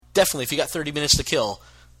definitely, if you got 30 minutes to kill,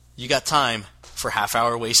 you got time for Half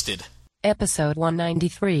Hour Wasted. Episode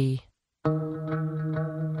 193. The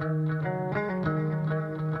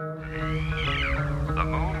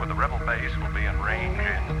moon with the rebel base will be in range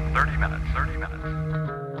in 30 minutes.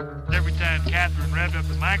 Every time Catherine revved up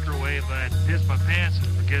the microwave, I'd piss my pants and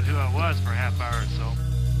forget who I was for a half hour or so.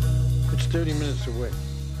 It's 30 minutes away.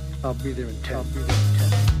 I'll be there in 10.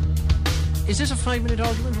 Is this a 5-minute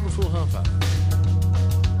argument or a full half hour?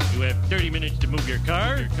 You have 30 minutes to move your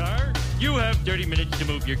car. You have 30 minutes to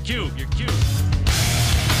move your cube.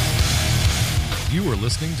 You are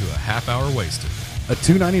listening to a Half Hour Wasted. A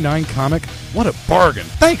 $2.99 comic? What a bargain.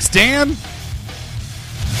 Thanks, Dan!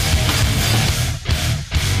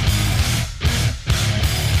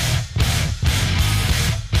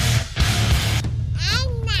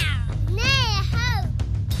 And now, Neho,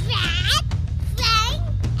 Brad, Frank,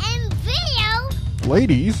 and Video.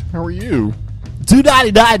 Ladies, how are you?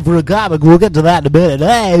 $2.99 for a comic. We'll get to that in a minute.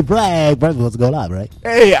 Hey, Frank, what's going on, right?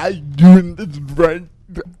 Hey, how you doing? This is Frank.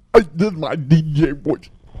 This is my DJ voice.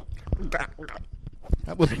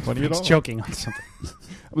 That wasn't funny at all. He's choking on something.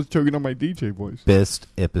 I was choking on my DJ voice. Best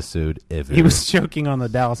episode ever. He was choking on the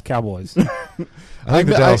Dallas Cowboys. I think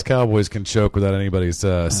the Dallas Cowboys can choke without anybody's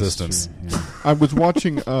assistance. True, yeah. I was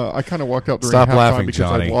watching. I kind of walked out during Stop halftime laughing, because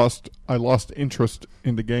Johnny. I lost interest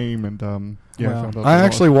in the game, and Well, I found out I they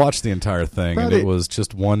actually lost. watched the entire thing, and it was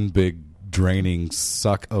just one big draining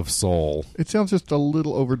suck of soul. It sounds just a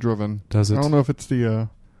little overdriven. Does it? I don't know if it's the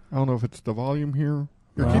volume here.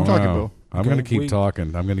 Here, I keep don't talking, know. Bill. I'm going to keep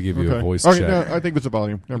talking. I'm going to give you a voice Okay, check. no, I think it's the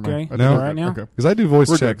volume. Never mind. Okay. I think No? we're Right good. now? Okay. Because I do voice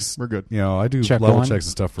We're checks. Good. We're good. You know, I do Check level one. checks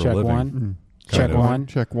and stuff for Check a living. one. Kind Check of. one.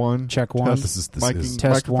 Check one. Check one. Test. This is Microphone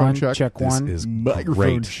Test one. check. Check This one. is Microphone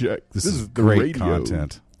great. check. This This is is the great radio.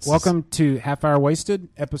 content. Welcome to Half Hour Wasted,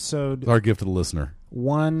 episode Our gift to the listener.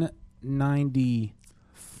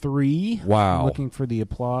 193. Wow. I'm looking for the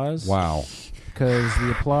applause. Wow. Because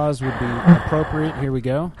the applause would be appropriate. Here we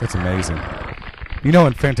go. That's amazing. You know,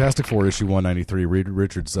 in Fantastic Four issue 193, Reed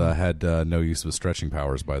Richards had no use of his stretching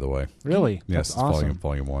powers, by the way. Really? Yes, That's awesome.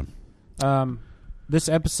 volume 1. This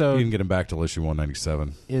You episode didn't get him back till issue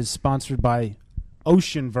 197. is sponsored by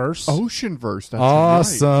Oceanverse. Oceanverse. That's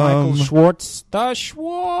Awesome. right. Michael Schwartz, the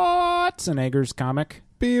Schwarzeneggers comic.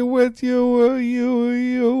 Be with you.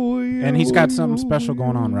 And he's got something special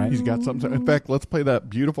going on, right? He's got something. In fact, let's play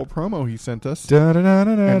that beautiful promo he sent us. And I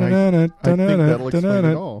think that'll explain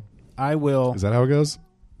it all. I will Is that how it goes?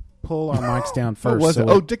 pull our mics down What first. was so it?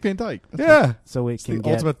 Oh, Dick Van Dyke. That's Yeah. so we It's can the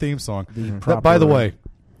get ultimate theme song. the By the proper- way,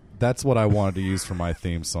 that's what I wanted to use for my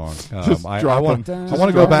theme song. Just I drop want them.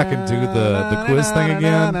 to go back and do the quiz thing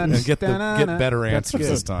again and get better That's answers good.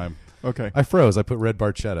 this time. Okay. I froze. I put Red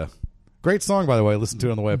Barchetta. Great song, by the way. Listen to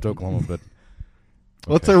it on the way up to Oklahoma. But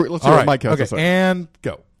Let's hear All what right. Mike has Okay, to say. and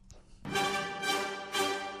go.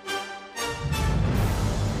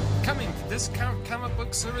 Coming to Discount Comic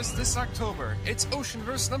Book Service this October, it's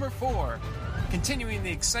Oceanverse number 4. Continuing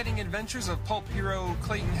the exciting adventures of pulp hero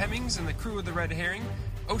Clayton Hemmings and the crew of the Red Herring,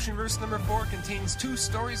 Oceanverse number 4 contains 2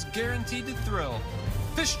 stories guaranteed to thrill.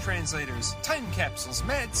 Fish translators, time capsules,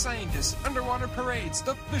 mad scientists, underwater parades,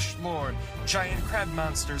 the Fish Lord, giant crab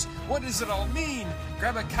monsters. What does it all mean?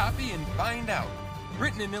 Grab a copy and find out.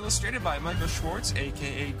 Written and illustrated by Michael Schwartz,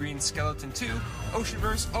 a.k.a. Green Skeleton 2,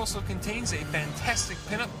 Oceanverse also contains a fantastic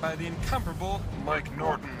pinup by the incomparable Mike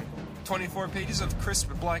Norton. 24 pages of crisp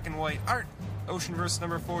black and white art. Oceanverse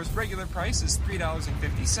number 4's regular price is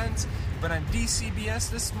 $3.50, but on DCBS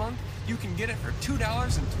this month, you can get it for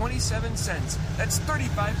 $2.27. That's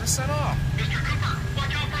 35% off. Mr. Cooper,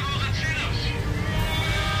 watch out for those antennas.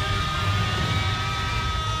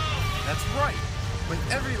 That's right. With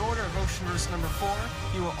every order of Oceanverse number 4,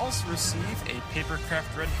 you will also receive a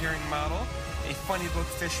Papercraft Red Herring model, a Funny Book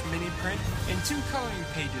Fish mini print, and 2 coloring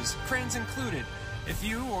pages, crayons included. If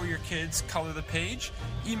you or your kids color the page,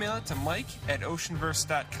 email it to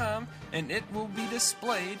mike@oceanverse.com and it will be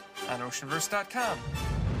displayed on oceanverse.com.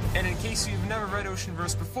 And in case you've never read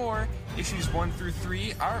Oceanverse before, issues 1 through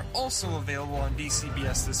 3 are also available on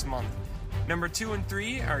DCBS this month. Number 2 and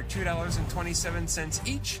 3 are $2.27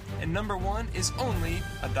 each, and number 1 is only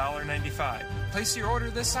 $1.95. Place your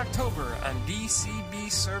order this October on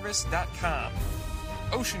dcbservice.com.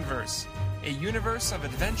 Oceanverse, a universe of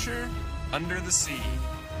adventure under the sea.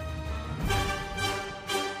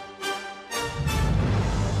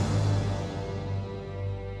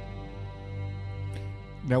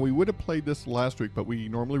 Now, we would have played this last week, but we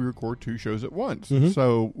normally record 2 shows at once. Mhm.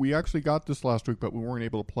 So we actually got this last week, but we weren't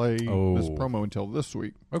able to play this Oh. promo until this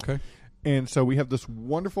week. Okay. And so we have this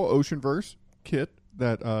wonderful Oceanverse kit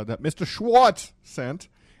that Mr. Schwartz sent.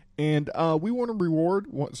 And we want to reward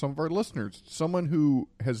some of our listeners. Someone who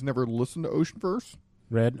has never listened to Oceanverse.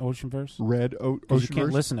 Read Oceanverse? Oceanverse. You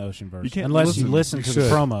can't listen to Oceanverse. You can't unless you listen to the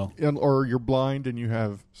promo. Or you're blind and you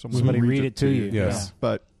have somebody who read it to you. Yes. Yeah.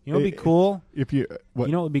 But you know what would be cool? If you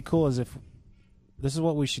know what would be cool is if this is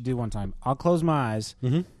what we should do one time. I'll close my eyes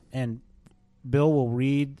and Bill will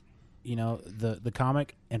read, the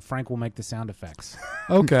comic, and Frank will make the sound effects.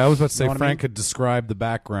 Okay, I was about to say You know what Frank I mean? could describe the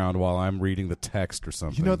background while I'm reading the text or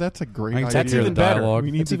something. That's a great idea. That's even better.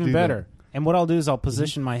 We need It's to even do better. that. And what I'll do is I'll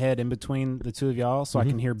position my head in between the two of y'all so I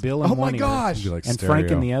can hear Bill in Oh one my ear gosh! Like and stereo. Frank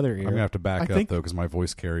in the other ear. I'm going to have to back I up, think- though, because my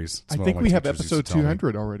voice carries. I It's what think all my we have teachers used to episode tell me.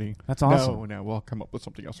 200 already. That's awesome. No, we'll come up with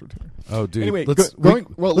something else for 200. Oh, dude. Anyway, let's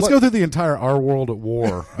let's go through the entire Our World at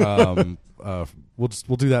War.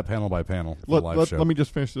 We'll do that panel by panel for the live show. Let me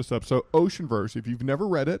just finish this up. So, Oceanverse, if you've never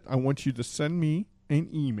read it, I want you to send me an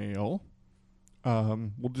email.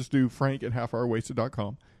 We'll just do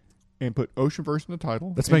frank@halfhourwasted.com and put Oceanverse in the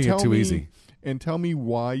title. Let's and make it tell too me- easy. And tell me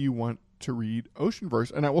why you want to read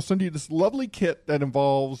Oceanverse. And I will send you this lovely kit that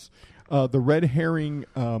involves the red herring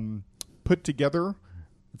put together.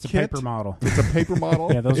 It's a kit. paper model. It's a paper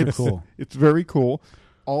model. Yeah, those are cool. It's very cool.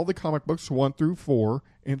 All the comic books 1 through 4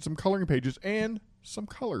 and some coloring pages and some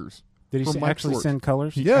colors. Did he from Mike actually Schwartz. send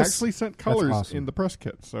colors? He Yes. actually sent That's colors awesome. in the press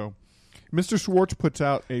kit. So, Mr. Schwartz puts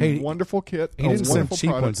out a Hey, wonderful kit. He a didn't send wonderful cheap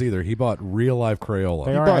product. ones either. He bought real life Crayola.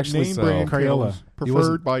 They He are bought actually name brand Crayola. kills He preferred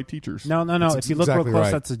wasn't- Oh, by teachers. No. That's If you look exactly real close,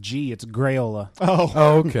 right. that's a G. It's Grayola.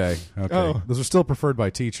 Oh, okay. Okay. Oh. Those are still preferred by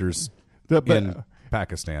teachers in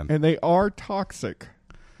Pakistan. And they are toxic.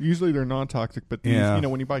 Usually they're non-toxic, but these, Yeah.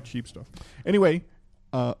 when you buy cheap stuff. Anyway,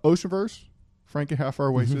 Oceanverse, Frank at Half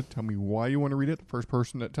Hour Wasted. Tell me why you want to read it. The first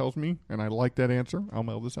person that tells me, and I like that answer, I'll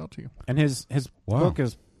mail this out to you. And his Wow. book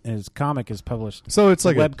is his comic is published. So it's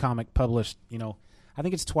like a- web comic published. I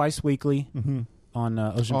think it's twice weekly on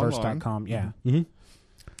oceanverse.com. Yeah.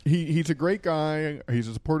 Mm-hmm. He's a great guy. He's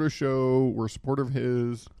a supporter of the show. We're a supporter of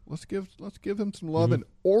his. Let's give him some love and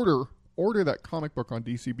order that comic book on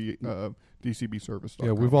DCB service.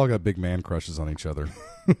 Yeah, we've all got big man crushes on each other.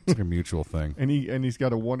 It's like a mutual thing. And he's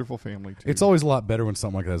got a wonderful family too. It's always a lot better when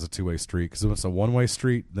something like that has a two-way street, because if it's a one-way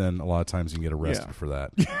street, then a lot of times you can get arrested for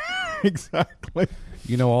that. Exactly.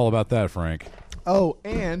 You know all about that, Frank. Oh,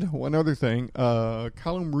 and one other thing,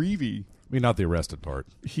 Callum Reevey. I mean, not the arrested part.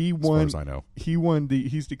 He as won. far as I know. He won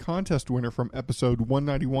he's the contest winner from episode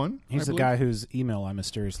 191. He's I the believe. guy whose email I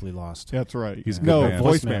mysteriously lost. That's right. He's a good no man.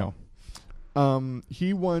 voicemail.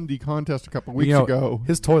 He won the contest a couple weeks ago.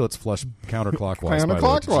 His toilets flush counterclockwise. by the way. Did you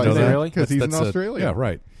Counterclockwise, know that? really? Because he's in That's Australia. Yeah,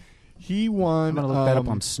 right. He won. I'm going to look that up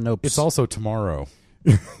on Snopes. It's also tomorrow.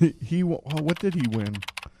 What did he win?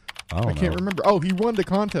 I can't remember. Oh, he won the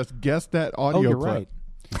contest. Guess that audio you're clip.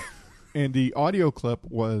 right. And the audio clip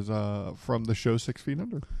was from the show 6 Feet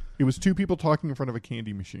Under. It was two people talking in front of a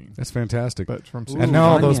candy machine. That's fantastic. But from and now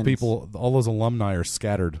all those onions. people, all those alumni are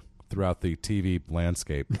scattered throughout the TV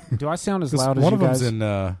landscape. Do I sound as 'Cause loud as one you of them's guys?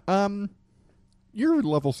 in. Your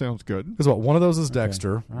level sounds good. Because one of those is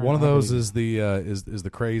Dexter. All right, one of I'll those believe is the is the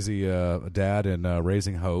crazy dad in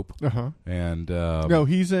Raising Hope. Uh-huh. And No,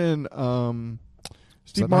 he's in.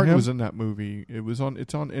 Steve that not Martin him? was in that movie. It's on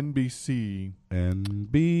NBC.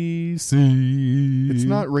 NBC. It's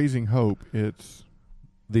not Raising Hope. It's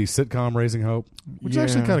the sitcom Raising Hope, which is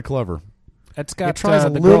actually Yeah. kind of clever. It's got It tries a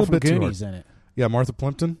the little girl from bit too Goonies hard. in it. Yeah, Martha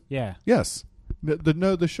Plimpton. Yeah. Yes.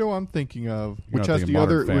 the show I'm thinking of, You're which not has thinking the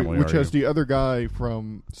other, Modern Family, which are has you? the other guy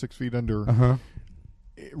from 6 Feet Under. Uh-huh.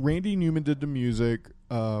 Randy Newman did the music.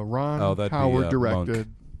 Ron Oh, that'd be, Howard Monk. directed.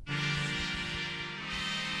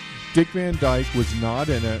 Dick Van Dyke was not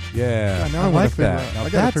in it. Yeah, now I I like that. Out, Now I got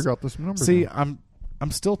to that's- figure out this number. See, now.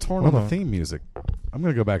 I'm still torn Hold on on. the theme music. I'm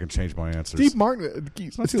going to go back and change my answers. Steve Martin. not too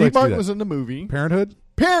late Steve to do Martin that. was in the movie Parenthood.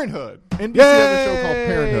 Parenthood. NBC had a show called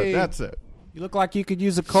Parenthood. That's it. You look like you could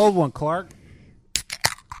use a cold one, Clark.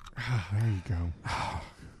 There you go.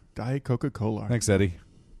 Diet Coca-Cola. Thanks, Eddie.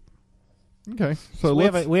 Okay, so we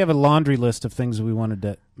let's, have a laundry list of things we wanted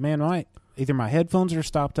to. Man, either my headphones are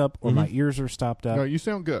stopped up or my ears are stopped up. no, you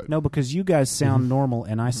sound good. No, because you guys sound normal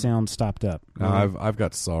and I sound stopped up. No, I've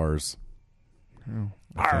got SARS.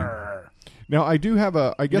 Now I do have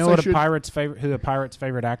a. I guess You know I what should. who a pirate's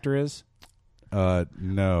favorite actor is?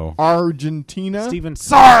 No. Argentina. Steven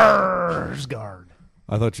Sarsgaard.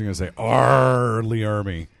 I thought you were going to say Lee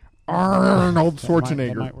Ermey. Arnold That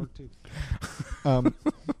Schwarzenegger. might work too.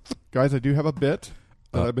 Guys, I do have a bit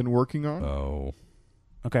that I've been working on. Oh.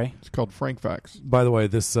 Okay. It's called Frank Facts. By the way,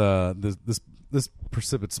 this this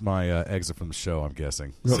precipitates my exit from the show. I'm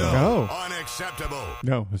guessing. No. Unacceptable.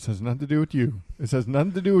 No, this has nothing to do with you. This has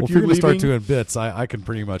nothing to do with Well, if you you're going to leaving. start doing bits, I can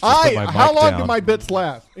pretty much just put my mic How long down. do my bits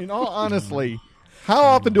last? In all honesty, how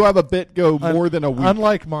often do I have a bit go more than a week?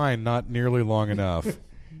 Unlike mine, not nearly long enough.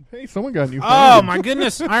 Hey, someone got a new phone. Oh my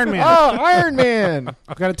goodness, Iron Man! Oh, Iron Man!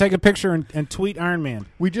 I've got to take a picture and tweet Iron Man.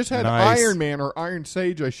 We just had Nice. Iron Man, or Iron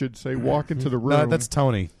Sage, I should say, walk into the room. No, that's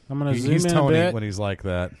Tony. I'm gonna zoom He's in a Tony bit. when he's like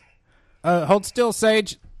that. Hold still,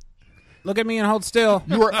 Sage. Look at me and hold still.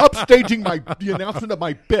 You are upstaging the announcement of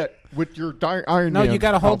my bit with your Iron No, Man. you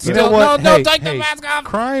got to hold outfit. still. You know what? No, Hey, take hey, the mask off.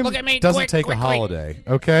 Crime Look at me. doesn't quick, take quick, a quick. holiday,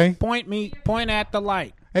 okay? Point at the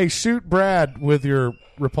light. Hey, shoot Brad with your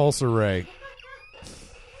repulsor ray.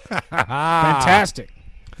 Fantastic.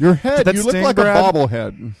 Your head, Did that you look sting, like Brad? a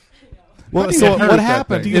bobblehead. Well, do you so hurt what that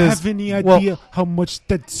happened thing? is... well, how much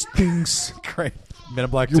that stings? great. Men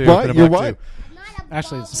in Black You're 2. right, Men in you're Black right. 2.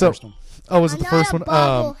 Actually, it's the So- first one. Oh, was it the first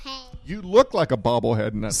one? You look like a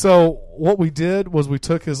bobblehead in that. So what we did was we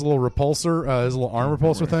took his little repulsor, his little arm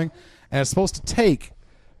repulsor thing, and it's supposed to take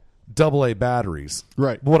AA batteries.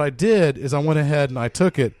 Right. But what I did is I went ahead and I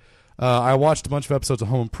took it. I watched a bunch of episodes of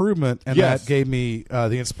Home Improvement, and Yes. that gave me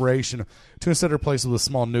the inspiration to instead replace it with a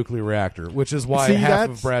small nuclear reactor, which is why See, half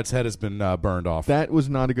that's- of Brad's head has been burned off. That was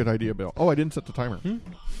not a good idea, Bill. Oh, I didn't set the timer.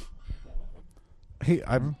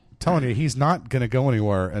 I'm telling you, he's not going to go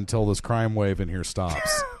anywhere until this crime wave in here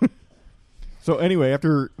stops. So anyway,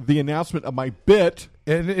 after the announcement of my bit,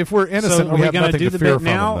 And if we're innocent, So are we we have gonna nothing do to the fear bit from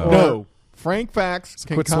now, him, though. no, Frank Fax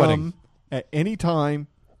can quit come sweating. at any time,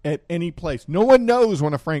 at any place. No one knows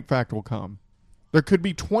when a Frank Fact will come. There could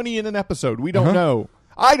be 20 in an episode. We don't know.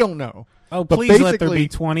 I don't know. Oh, But please let there basically- be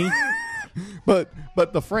 20.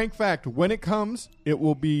 But the Frank Fact, when it comes, it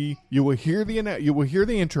will be. You will hear the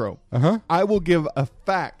intro. I will give a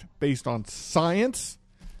fact based on scientists,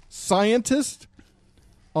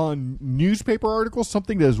 on newspaper articles,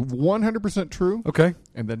 something that is 100% true. Okay.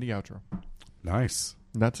 And then the outro. Nice.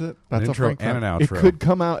 That's it. That's intro a Frank and Fact. an outro. It could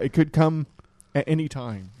come out. It could come at any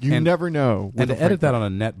time. You And- never know. And with to a edit Frank that Fact. on a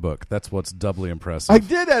netbook, that's what's doubly impressive. I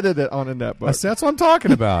did edit it on a netbook. That's what I'm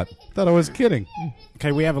talking about. Thought I was kidding.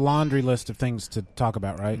 Okay, we have a laundry list of things to talk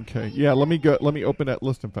about, right? Okay. Yeah. Let me go. Let me open that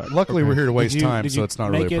list. In fact, Luckily, Okay. we're here to waste Did you- time, did so you it's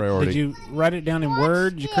not make really a it- priority. Did you write it down in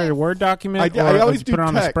Word? Did you create a Word document? I did- or I always did you put do it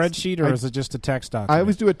on a text. spreadsheet, or I- is it just a text document? I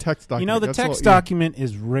always do a text document. You know, the That's a text lot easier. document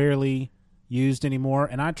is rarely used anymore,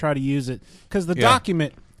 and I try to use it because the Yeah.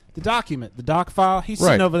 doc file, he's Right.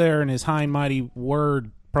 sitting over there in his high and mighty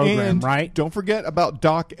Word program, And right? Don't forget about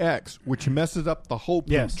DocX, which messes up the whole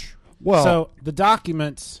pooch. Yes. Well, So the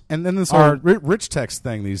documents and then this are- whole rich text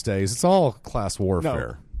thing these days, it's all class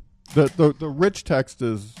warfare. The rich text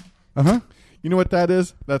is. You know what that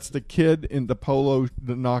is? That's the kid in the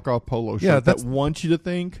knockoff polo shirt Yeah, that that's- wants you to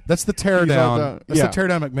think. That's the He's on teardown. the- That's yeah. the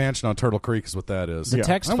teardown McMansion on Turtle Creek is what that is. The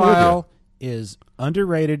text I'm with file is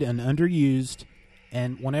underrated and underused,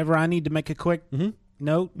 and whenever I need to make a quick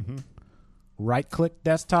note, right-click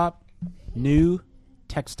desktop, new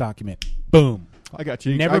text document. Boom. I got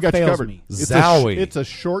you. Never I got you fails covered. me. Zowie. It's a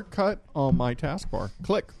shortcut on my taskbar.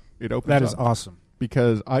 Click. It opens That is up. awesome.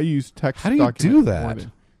 Because I use text How do you document do that?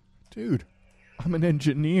 formatting. Dude, I'm an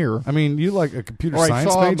engineer. I mean, you like a computer Or I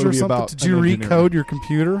science saw a major or movie something? about Did you an engineer. recode your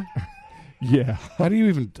computer? Yeah. How do you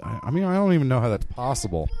even? I mean, I don't even know how that's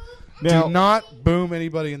possible. Now- do not boom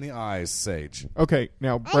anybody in the eyes, Sage. Okay,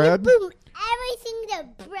 now, And Brad, boom,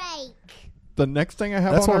 everything to break. the next thing I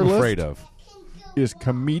have That's on what our I'm list afraid of. is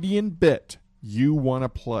comedian bit you want to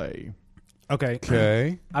play. Okay.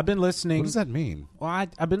 Okay. I've been listening. What does that mean? Well,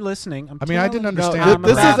 I've been listening. I mean, I didn't understand I'm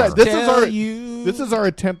this about is to this is tell our you. this is our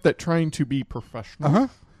attempt at trying to be professional, Uh-huh.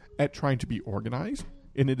 at trying to be organized,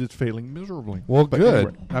 and it is failing miserably. Well, But good.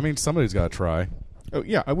 anyway. I mean, somebody's got to try. Oh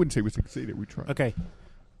yeah, I wouldn't say we succeeded. We tried. Okay.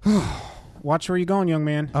 Watch where you're going, young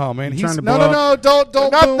man. Oh man, You're he's trying to no, blow no, up- no!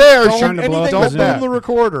 Don't Not boom, there. Don't, Shoot blow up anything the but Zoom. that. boom the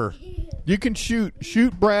recorder. You can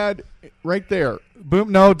shoot Brad right there.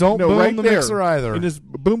 Boom! No, don't No, boom right the there. mixer either. And his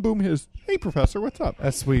boom his. Hey, Professor, what's up?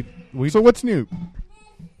 That's sweet. So what's new?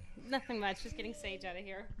 Nothing much. Just getting Sage out of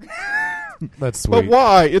here. That's But sweet.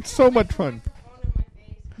 why? It's so much fun.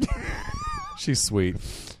 She's sweet,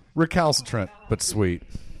 recalcitrant but sweet.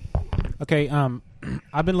 Okay.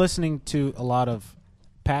 I've been listening to a lot of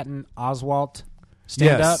Patton Oswalt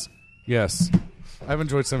stand up. Yes. I've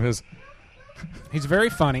enjoyed some of his. He's very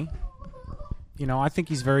funny. You know, I think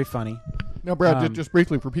he's very funny. Now, Brad, just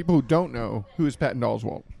briefly for people who don't know, who is Patton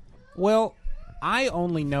Oswalt? Well, I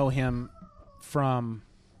only know him from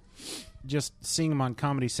just seeing him on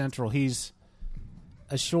Comedy Central. He's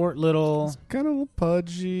a short little Kind of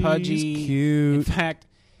pudgy. pudgy. He's cute. In fact,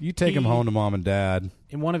 You take him home to mom and dad.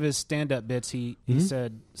 In one of his stand-up bits, he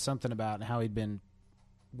said something about how he'd been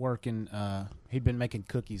working. He'd been making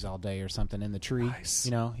cookies all day or something in the tree. Nice.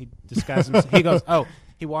 You know, he disguised himself. He goes,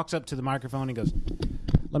 he walks up to the microphone. He goes,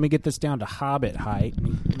 "Let me get this down to Hobbit height."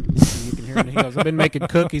 And you can hear him. He goes, "I've been making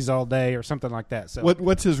cookies all day," or something like that. So,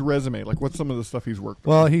 what's his resume like? What's some of the stuff he's worked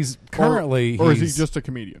on? Well, he's currently, or is he just a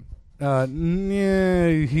comedian? Yeah,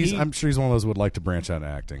 I'm sure he's one of those who would like to branch out into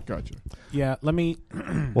acting. Gotcha. Yeah, let me.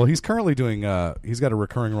 Well, he's currently doing. He's got a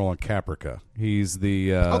recurring role in Caprica. He's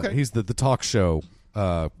the he's the talk show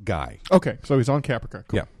guy. Okay, so he's on Caprica.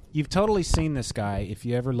 Cool. Yeah, you've totally seen this guy. If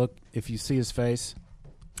you see his face,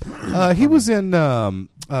 he was in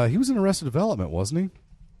Arrested Development, wasn't he?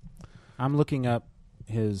 I'm looking up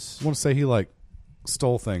his. I want to say he like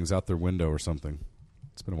stole things out their window or something.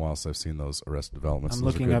 It's been a while since I've seen those Arrested Developments. I'm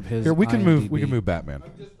looking up his. Here, we can move. IMDb. We can move Batman.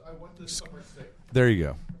 I want this somewhere safe. There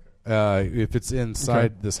you go. If it's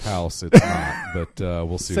inside this house, it's not. But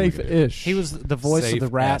we'll see. Safe-ish. He was the voice of the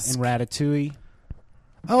rat in Ratatouille.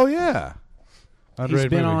 Oh yeah. He's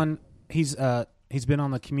been on. He's been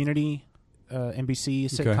on the Community NBC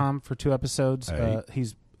sitcom for 2 episodes. Hey.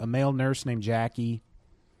 He's a male nurse named Jackie.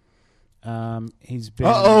 He's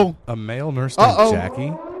been a male nurse named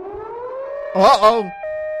Jackie.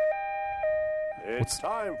 It's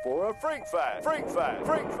time for a Freak Fact. Freak Fact.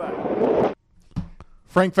 Freak Fact.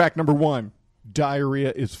 Frank fact number 1: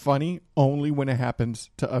 diarrhea is funny only when it happens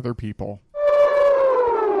to other people.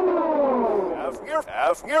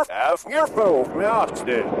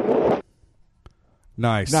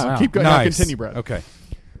 Nice. Now, keep going. Now continue, Brad. Okay.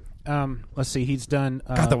 Let's see. He's done.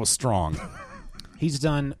 God, that was strong. He's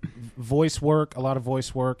done voice work, a lot of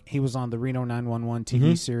voice work. He was on the Reno 911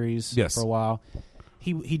 TV series for a while.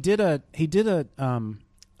 He did a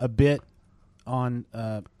bit on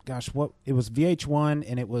what it was VH1,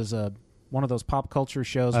 and it was one of those pop culture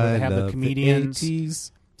shows where they have the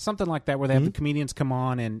comedians, something like that, where they have the comedians come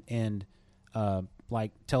on and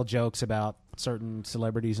like tell jokes about certain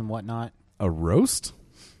celebrities and whatnot. A roast?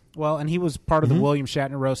 Well, and he was part of the William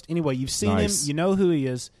Shatner roast. Anyway, you've seen him. You know who he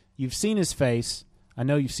is. You've seen his face. I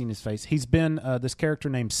know you've seen his face. He's been this character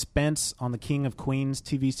named Spence on the King of Queens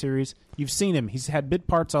TV series. You've seen him. He's had bit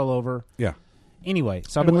parts all over. Yeah. Anyway,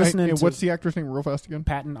 so I've been listening to... what's the actor's name real fast again?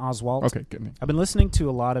 Patton Oswalt. Okay, good name. I've been listening to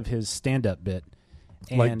a lot of his stand-up bit.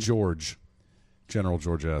 And, like George. General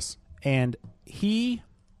George S. And he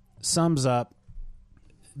sums up...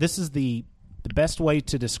 This is the best way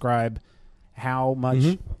to describe how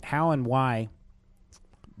much... How and why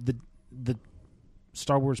the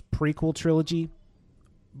Star Wars prequel trilogy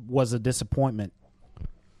was a disappointment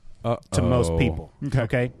to most people.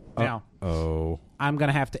 Okay? Now, I'm going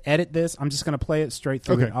to have to edit this. I'm just going to play it straight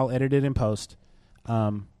through. Okay. I'll edit it in post.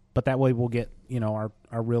 But that way we'll get, our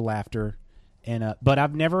real laughter. And but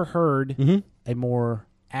I've never heard a more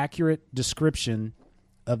accurate description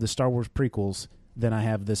of the Star Wars prequels than I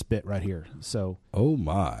have this bit right here. So, oh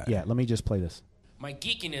my. Yeah, let me just play this. My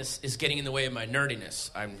geekiness is getting in the way of my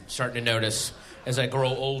nerdiness. I'm starting to notice as I grow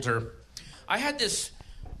older. I had this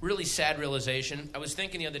really sad realization. I was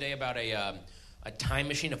thinking the other day about a time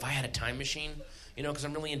machine. If I had a time machine, because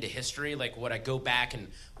I'm really into history, like would I go back and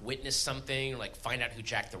witness something, or like find out who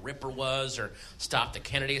Jack the Ripper was, or stop the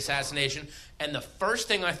Kennedy assassination? And the first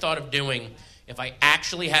thing I thought of doing, if I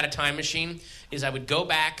actually had a time machine, is I would go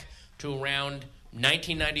back to around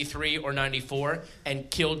 1993 or 94 and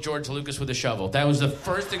killed George Lucas with a shovel. That was the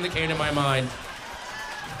first thing that came to my mind.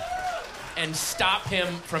 And stop him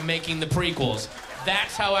from making the prequels.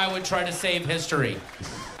 That's how I would try to save history.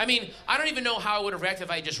 I mean, I don't even know how I would have reacted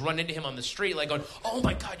if I had just run into him on the street, like going, "Oh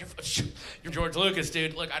my God, you're George Lucas,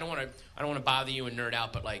 dude." Look, I don't want to bother you and nerd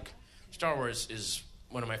out, but like, Star Wars is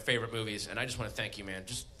one of my favorite movies, and I just want to thank you, man.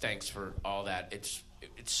 Just thanks for all that. It's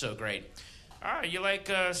so great. You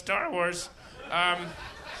like Star Wars? I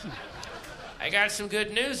got some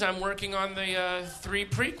good news. I'm working on the 3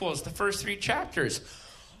 prequels, the first 3 chapters.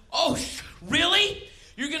 Oh, really?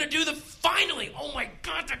 You're going to do finally? Oh, my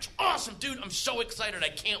God, that's awesome, dude. I'm so excited. I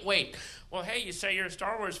can't wait. Well, hey, you say you're a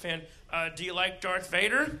Star Wars fan. Do you like Darth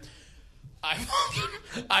Vader?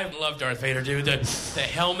 I love Darth Vader, dude. The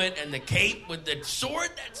helmet and the cape with the sword,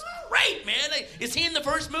 that's great, man. Is he in the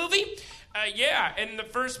first movie? Yeah, in the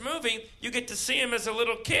first movie, you get to see him as a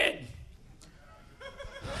little kid.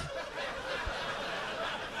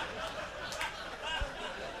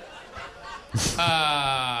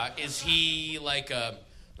 Is he like a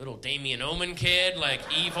little Damien Omen kid, like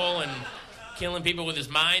evil and killing people with his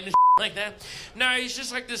mind and like that? No, he's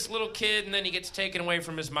just like this little kid, and then he gets taken away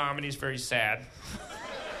from his mom, and he's very sad.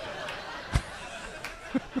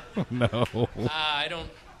 No. I don't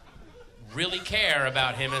really care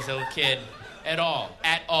about him as a little kid at all.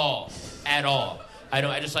 I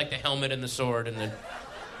just like the helmet and the sword and the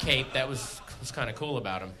cape. That was kind of cool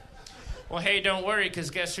about him. Well, hey, don't worry, because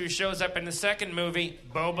guess who shows up in the second movie?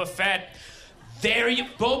 Boba Fett.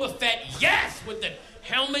 Boba Fett, yes, with the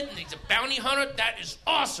helmet, and he's a bounty hunter. That is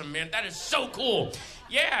awesome, man. That is so cool.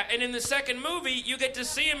 Yeah, and in the second movie, you get to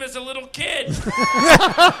see him as a little kid.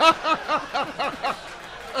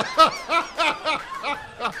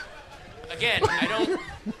 Again, I don't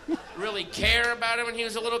really care about him when he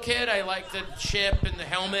was a little kid. I like the chip and the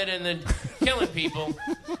helmet and the killing people.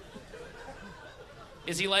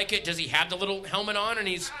 Is he like it? Does he have the little helmet on and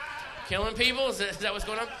he's killing people? Is that what's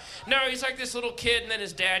going on? No, he's like this little kid, and then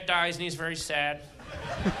his dad dies, and he's very sad.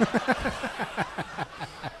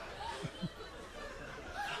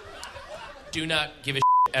 Do not give a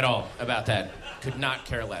shit at all about that. Could not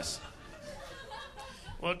care less.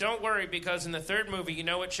 Well, don't worry, because in the third movie, you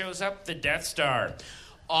know what shows up? The Death Star.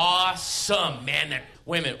 Awesome, man.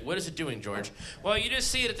 Wait a minute, what is it doing, George? Well, you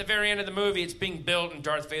just see it at the very end of the movie. It's being built, and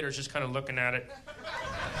Darth Vader's just kind of looking at it.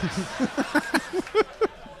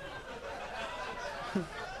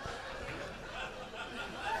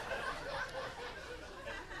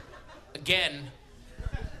 Again,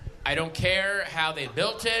 I don't care how they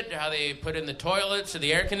built it, how they put in the toilets or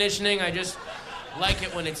the air conditioning. I just like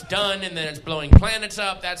it when it's done and then it's blowing planets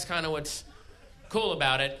up. That's kind of what's cool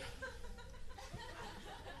about it.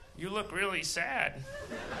 You look really sad.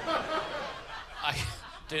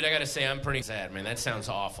 Dude, I gotta say, I'm pretty sad, man. That sounds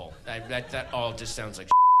awful. That all just sounds like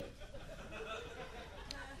shit.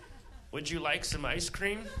 Would you like some ice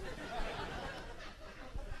cream?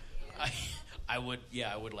 I would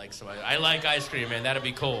like some. I like ice cream, man. That'd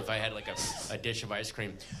be cool if I had like a dish of ice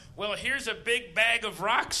cream. Well, here's a big bag of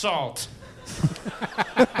rock salt.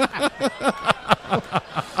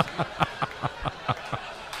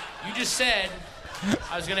 You just said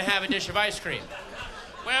I was going to have a dish of ice cream.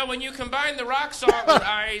 Well, when you combine the rock salt with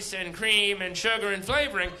ice and cream and sugar and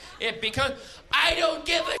flavoring, it becomes... I don't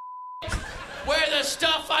give a shit where the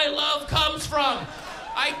stuff I love comes from.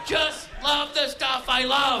 I just love the stuff I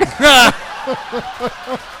love.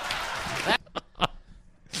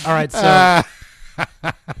 All right, so...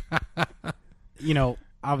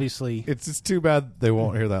 obviously... It's just too bad they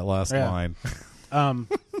won't hear that last line.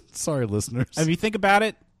 Sorry, listeners. If you think about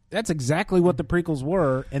it, that's exactly what the prequels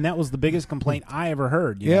were, and that was the biggest complaint I ever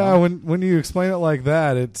heard. You know? When you explain it like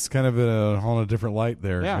that, it's kind of on a different light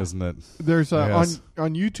there, isn't it? There's on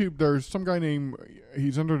YouTube. There's some guy named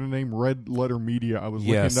he's under the name Red Letter Media. I was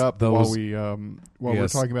looking up while we're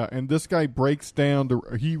talking about, and this guy breaks down.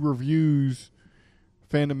 He reviews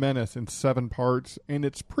Phantom Menace in 7 parts, and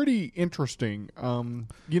it's pretty interesting.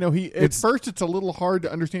 At first it's a little hard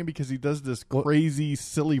to understand because he does this crazy,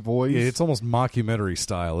 silly voice. It's almost mockumentary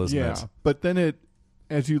style, isn't it? But then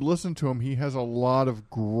as you listen to him, he has a lot of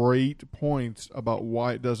great points about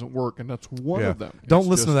why it doesn't work, and that's one of them. Don't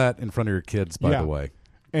listen to that in front of your kids, by the way.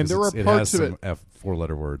 And there are parts of it. It has some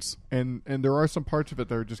 4-letter words. And there are some parts of it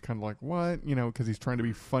that are just kind of like, what? Because he's trying to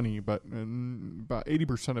be funny, but about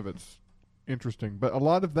 80% of it's interesting. But a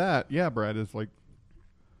lot of that, Brad, is like,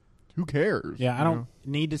 who cares? Yeah, I don't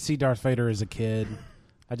need to see Darth Vader as a kid.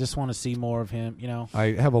 I just want to see more of him,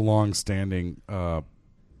 I have a long-standing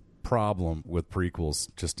problem with prequels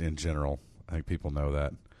just in general. I think people know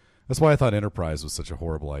that. That's why I thought Enterprise was such a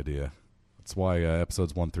horrible idea. That's why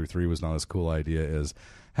episodes 1 through 3 was not as cool idea as,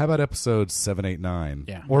 how about episodes 7, 8, 9?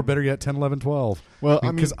 Yeah. Or better yet, 10, 11, 12. Well,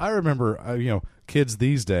 because I remember, kids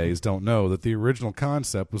these days don't know that the original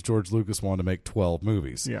concept was George Lucas wanted to make 12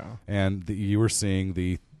 movies. Yeah. And you were seeing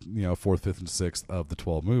the 4th, 5th, and 6th of the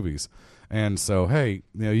 12 wmovies. And so, hey,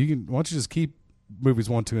 you can, why don't you just keep movies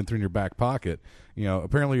 1, 2, and 3 in your back pocket?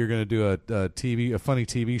 Apparently you're going to do a funny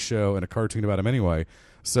TV show and a cartoon about him anyway.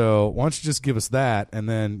 So why don't you just give us that, and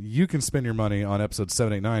then you can spend your money on episodes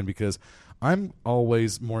 7, 8, 9, because I'm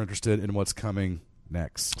always more interested in what's coming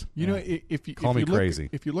next. If you crazy.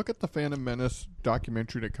 If you look at the Phantom Menace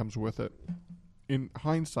documentary that comes with it, in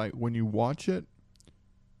hindsight, when you watch it,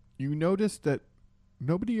 you notice that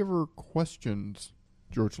nobody ever questions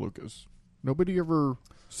George Lucas. Nobody ever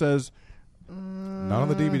says... Not on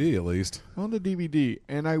the DVD, at least. On the DVD.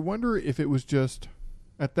 And I wonder if it was just...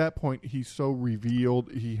 At that point, he's so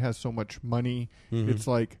revealed. He has so much money. Mm-hmm. It's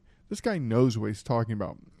like, this guy knows what he's talking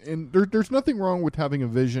about. And there's nothing wrong with having a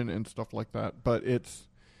vision and stuff like that. But it's,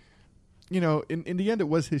 in the end, it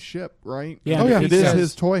was his ship, right? Yeah. It is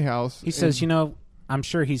his toy house. He says, I'm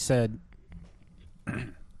sure he said,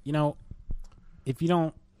 if you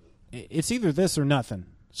don't, it's either this or nothing.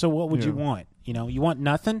 So what would you want? You want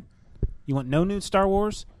nothing? You want no new Star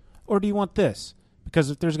Wars? Or do you want this? Because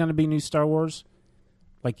if there's going to be new Star Wars,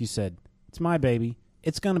 like you said, it's my baby.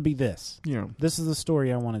 It's going to be this. Yeah. This is the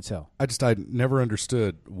story I want to tell. I never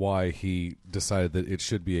understood why he decided that it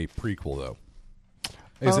should be a prequel, though.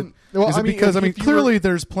 Is it because clearly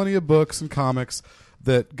there's plenty of books and comics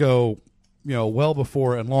that go, well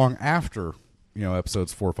before and long after,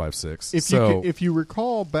 episodes 4, 5, 6. If you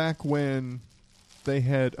recall back when they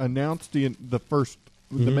had announced the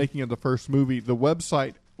making of the first movie, the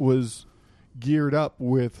website was geared up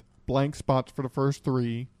with blank spots for the first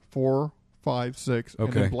 3, 4, 5, 6,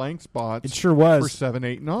 and then blank spots. It sure was for 7,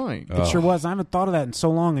 8, 9. It sure was. I haven't thought of that in so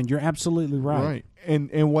long, and you're absolutely right. Right.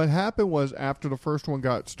 And what happened was after the first one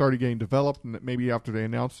started getting developed, and maybe after they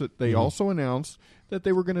announced it, they also announced that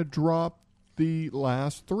they were going to drop the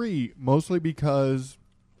last 3, mostly because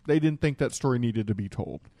they didn't think that story needed to be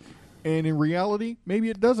told. And in reality, maybe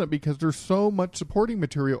it doesn't, because there's so much supporting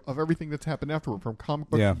material of everything that's happened afterward, from comic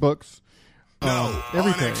books,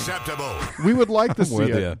 everything. Unacceptable. We would like to see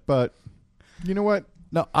it, but you know what?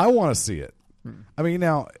 No, I want to see it.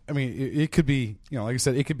 It could be, like I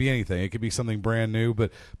said, it could be anything. It could be something brand new,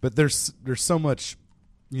 but there's so much,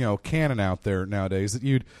 canon out there nowadays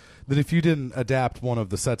that if you didn't adapt one of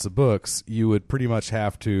the sets of books, you would pretty much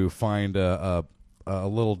have to find a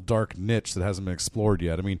little dark niche that hasn't been explored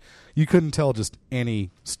yet. I mean, you couldn't tell just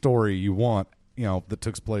any story you want, that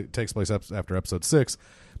takes place after episode 6,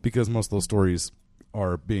 because most of those stories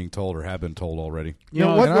are being told or have been told already.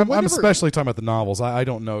 I'm especially talking about the novels. I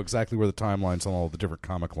don't know exactly where the timeline's on all the different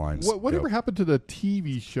comic lines. Whatever happened to the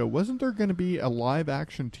TV show? Wasn't there going to be a live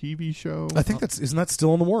action TV show? I think isn't that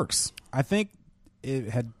still in the works? I think it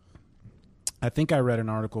had. I think I read an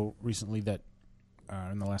article recently that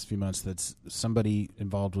in the last few months that somebody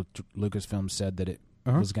involved with Lucasfilm said that it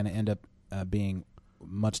was going to end up being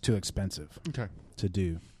much too expensive to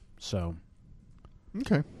do. So,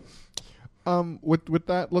 okay. With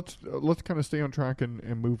that, let's kind of stay on track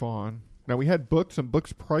and move on. Now, we had books and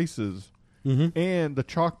books prices, and the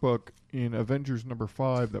chalk book in Avengers number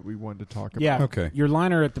 5 that we wanted to talk about. Yeah, okay. Your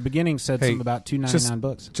liner at the beginning said something about $2.99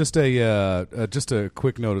 books. Just a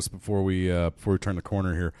quick notice before we turn the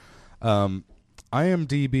corner here.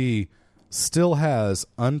 IMDb still has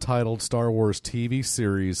untitled Star Wars TV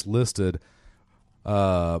series listed.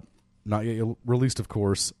 Not yet released, of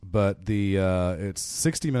course, but it's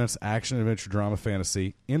 60 minutes action, adventure, drama,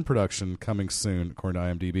 fantasy in production, coming soon, according to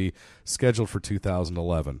IMDb, scheduled for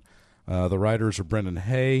 2011. The writers are Brendan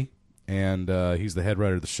Hay, and he's the head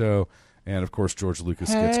writer of the show, and of course George Lucas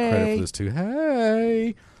gets credit for this too.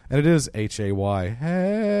 Hey, and it is Hay.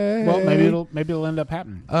 Hey. Well, maybe it'll end up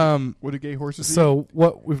happening. What do gay horses so eat?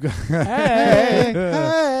 What we've got? Hey.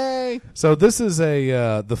 So this is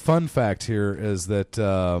the fun fact here is that.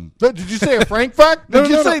 Did you say a Frank fact? No.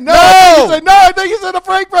 Did you say no? I think you said a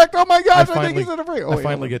Frank fact. Oh my gosh! I think you said a Frank. I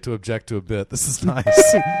finally get to object to a bit. This is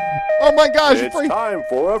nice. Oh my gosh! It's time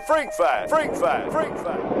for a Frank fact. Frank fact. Frank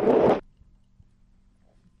fact.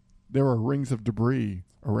 There are rings of debris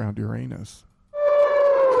around Uranus.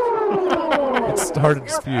 It started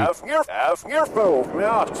dispute.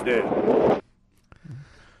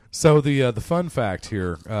 So the fun fact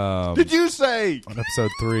here. Did you say on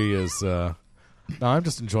episode 3 is? No, I'm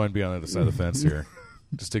just enjoying being on the other side of the fence here,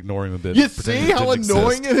 just ignoring the bit. You see how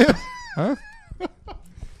annoying it is? Huh?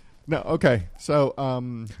 No. Okay. So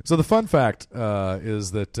so the fun fact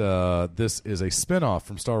is that this is a spinoff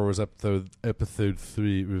from Star Wars episode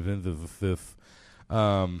 3, Revenge of the Sith.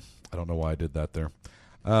 I don't know why I did that there.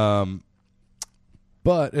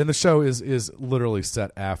 But and the show is literally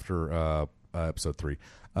set after episode 3.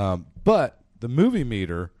 But the movie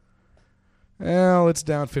meter, it's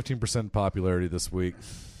down 15% popularity this week.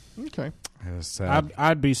 Okay.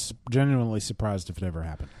 I'd be genuinely surprised if it ever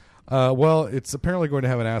happened. Well, it's apparently going to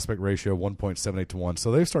have an aspect ratio of 1.78 to 1,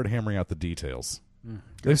 so they've started hammering out the details.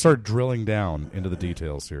 They started drilling down into the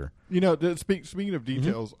details here. Speaking of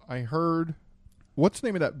details, I heard. What's the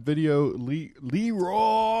name of that video? Leroy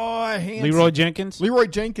Jenkins? Leroy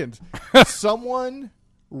Jenkins. Someone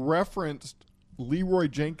referenced Leroy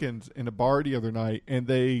Jenkins in a bar the other night, and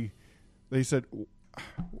they said,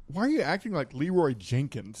 "Why are you acting like Leroy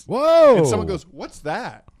Jenkins?" Whoa! And someone goes, "What's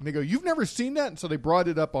that?" And they go, "You've never seen that?" And so they brought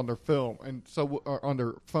it up on their film, and so on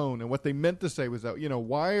their phone. And what they meant to say was that,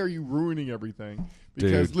 why are you ruining everything?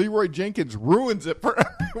 Because Leroy Jenkins ruins it for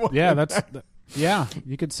everyone. Yeah, yeah,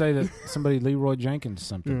 you could say that somebody Leroy Jenkins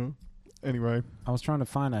something. Yeah. Anyway, I was trying to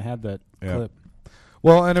find. I had that clip.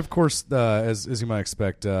 Well, and of course, as you might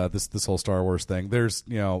expect, this whole Star Wars thing. There's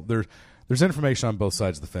information on both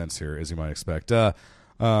sides of the fence here, as you might expect.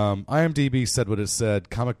 IMDb said what it said.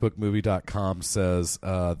 Comicbookmovie.com says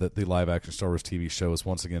that the live-action Star Wars TV show is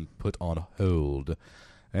once again put on hold.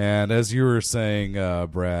 And as you were saying,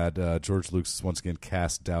 Brad, George Lucas is once again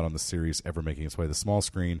cast doubt on the series ever making its way to the small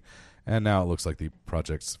screen, and now it looks like the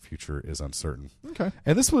project's future is uncertain. Okay.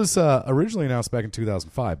 And this was originally announced back in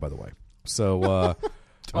 2005, by the way. So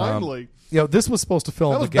timely. This was supposed to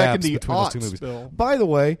fill in the gaps between those two movies. Bill. By the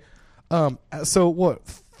way, so what?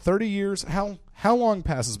 30 years? How long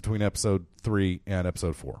passes between episode 3 and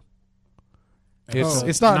episode 4?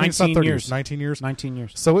 It's not 19 30 years. 19 years. 19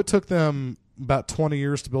 years. So it took them about 20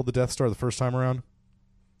 years to build the Death Star the first time around.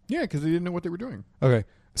 Yeah, because they didn't know what they were doing. Okay,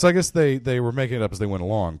 so I guess they were making it up as they went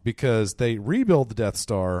along, because they rebuild the Death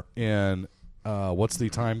Star in what's the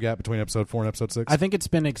time gap between episode 4 and episode 6? I think it's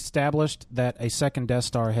been established that a second Death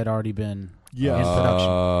Star had already been in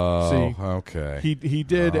production. Oh, okay. He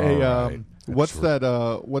did what's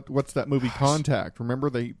that movie Contact? Remember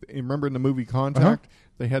in the movie Contact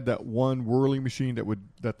they had that one whirling machine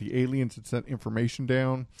that the aliens had sent information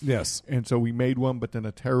down. Yes. And so we made one, but then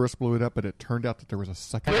a terrorist blew it up, but it turned out that there was a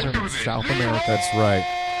second one in South America. That's right.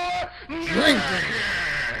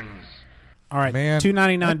 All right, man.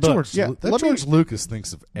 $2.99 books. George Lucas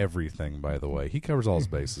thinks of everything. By the way, he covers all his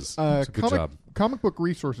bases. It's a good job. Comic Book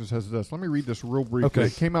Resources has this. Let me read this real briefly. Okay.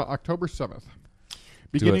 It came out October 7th.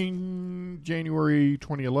 Beginning January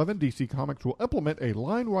 2011, DC Comics will implement a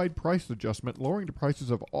line-wide price adjustment, lowering the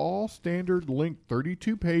prices of all standard length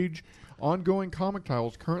 32-page ongoing comic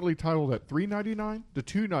titles currently titled at $3.99 to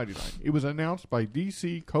 $2.99. It was announced by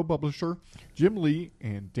DC co-publisher Jim Lee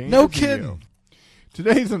and Dan No DiDio. kidding.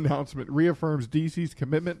 Today's announcement reaffirms DC's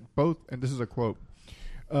commitment and this is a quote,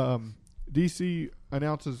 DC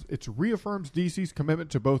reaffirms DC's commitment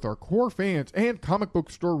to both our core fans and comic book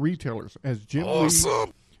store retailers, as Jim Lee,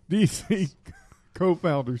 DC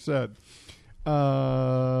co-founder, said.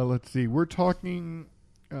 Let's see. We're talking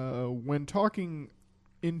when taking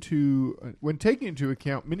into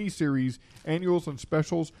account miniseries, annuals, and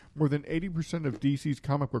specials. More than 80% of DC's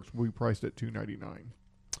comic books will be priced at $2.99.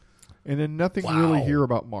 And then nothing really here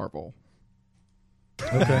about Marvel.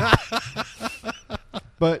 Okay.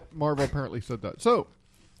 But Marvel apparently said that. So,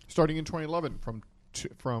 starting in 2011, from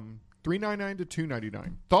 $3.99 to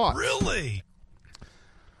 $2.99. Thoughts? Really?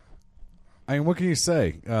 I mean, what can you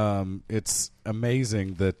say? It's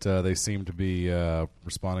amazing that they seem to be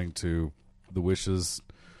responding to the wishes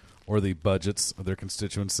or the budgets of their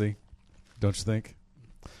constituency. Don't you think?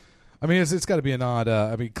 I mean, it's got to be an odd.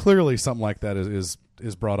 I mean, clearly something like that is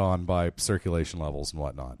brought on by circulation levels and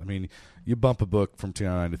whatnot. I mean, you bump a book from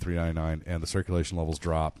 $2.99 to $3.99, and the circulation levels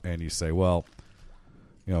drop, and you say, well,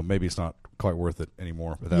 maybe it's not quite worth it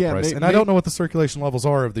anymore at that price. I don't know what the circulation levels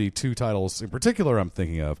are of the two titles in particular I'm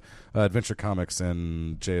thinking of, Adventure Comics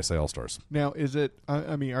and JSA All-Stars. Now, is it,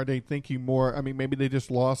 I mean, are they thinking more, I mean, maybe they just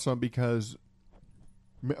lost some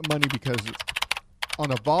money because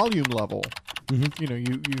on a volume level, you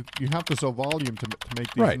have to sell volume to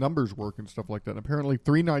make these numbers work and stuff like that. And apparently,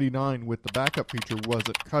 $3.99 with the backup feature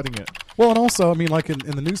wasn't cutting it. Well, and also, I mean, like in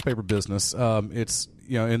the newspaper business, it's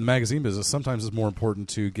in the magazine business, sometimes it's more important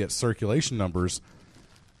to get circulation numbers.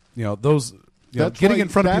 Those getting in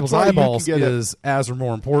front of people's eyeballs is as or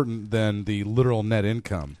more important than the literal net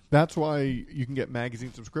income. That's why you can get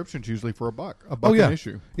magazine subscriptions usually for $1, an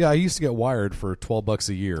issue. Yeah, I used to get Wired for $12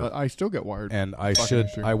 a year. I still get Wired, and I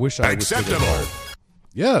wish I would still get Wired.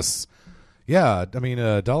 Yes, yeah. I mean,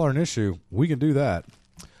 $1 an issue, we can do that.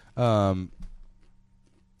 I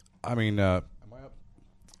mean, am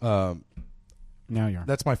I up? Now you're.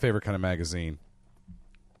 That's my favorite kind of magazine.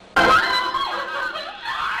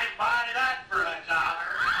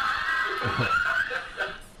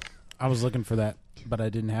 I was looking for that, but I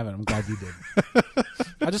didn't have it. I'm glad you did.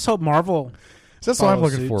 I just hope Marvel. So that's what I'm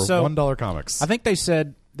looking suit. for. So, $1 comics. I think they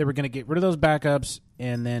said they were going to get rid of those backups,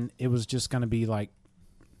 and then it was just going to be like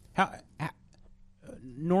how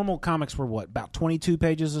normal comics were. What, about 22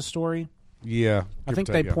 pages a story? Yeah, I think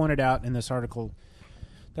they pointed out in this article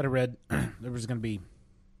that I read there was going to be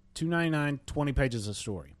 $2.99, 20 pages a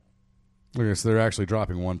story. Okay, so they're actually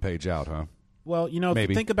dropping one page out, huh? Well, if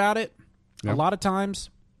you think about it, a lot of times,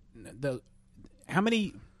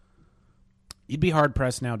 you'd be hard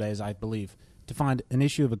pressed nowadays, I believe, to find an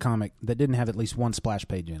issue of a comic that didn't have at least one splash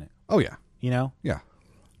page in it. Oh yeah, Yeah.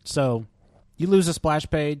 So you lose a splash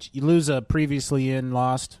page, you lose a previously in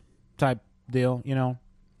lost type deal.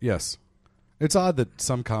 Yes, it's odd that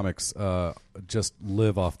some comics just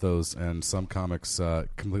live off those, and some comics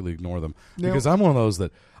completely ignore them. Because I'm one of those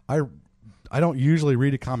that I don't usually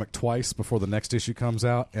read a comic twice before the next issue comes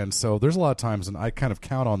out, and so there's a lot of times, and I kind of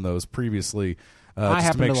count on those previously. I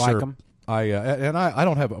happen to like them. I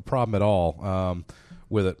don't have a problem at all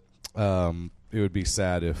with it. It would be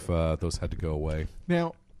sad if those had to go away.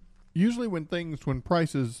 Now, usually when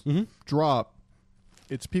prices drop,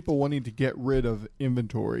 it's people wanting to get rid of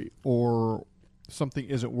inventory or something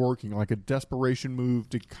isn't working, like a desperation move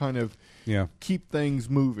to kind of keep things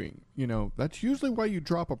moving. That's usually why you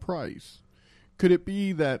drop a price. Could it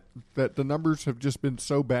be that the numbers have just been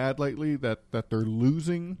so bad lately that they're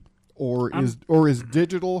losing, or is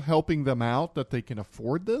digital helping them out that they can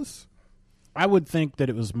afford this? I would think that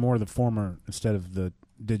it was more the former instead of the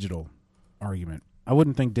digital argument. I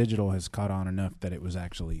wouldn't think digital has caught on enough that it was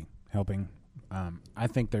actually helping. I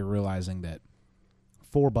think they're realizing that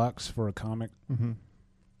 $4 for a comic,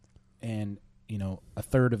 and a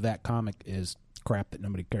third of that comic is crap that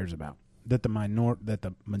nobody cares about, that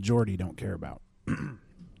the majority don't care about.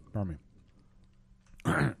 Pardon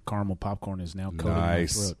me. Caramel popcorn is now coating my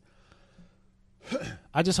throat.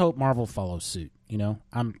 I just hope Marvel follows suit.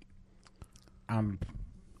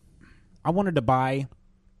 I wanted to buy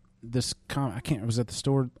this comic. I was at the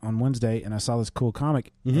store on Wednesday and I saw this cool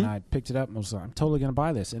comic and I picked it up and was like, I'm totally going to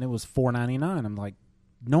buy this, and it was $4.99. I'm like,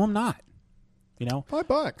 no, I'm not. $5.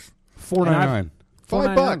 $4.99.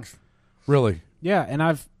 $5. Really? Yeah, and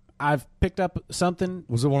I've picked up something.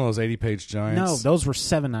 Was it one of those 80-page giants? No, those were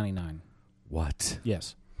 $7.99. What?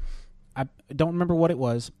 Yes. I don't remember what it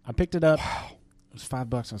was. I picked it up. Wow. It was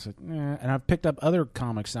 $5. I said, and I've picked up other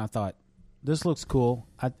comics, and I thought, this looks cool.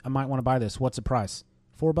 I might want to buy this. What's the price?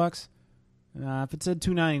 $4? If it said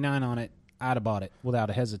 $2.99 on it, I'd have bought it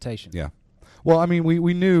without a hesitation. Yeah. Well, I mean,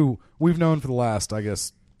 we've known for the last, I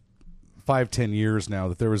guess, 5-10 years now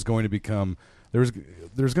that there was going to become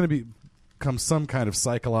some kind of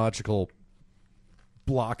psychological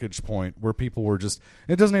blockage point where people were just,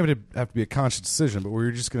 it doesn't even have to be a conscious decision, but we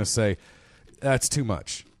were just going to say that's too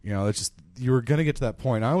much. It's just, you were going to get to that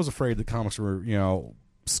point. I was afraid that comics were,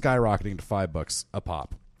 skyrocketing to $5 a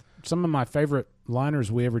pop. Some of my favorite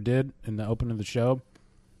liners we ever did in the opening of the show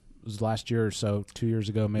was last year or so, 2 years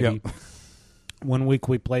ago maybe. Yep. One week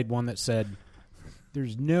we played one that said,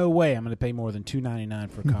 there's no way I'm going to pay more than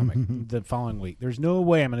 $2.99 for a comic. The following week, there's no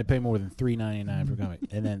way I'm going to pay more than $3.99 for a comic.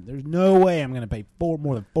 And then there's no way I'm going to pay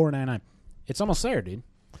more than $4.99. It's almost there, dude.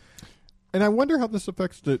 And I wonder how this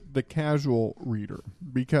affects the casual reader,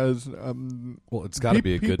 because well, it's got to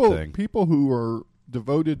be a good thing. People who are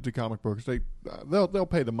devoted to comic books, they'll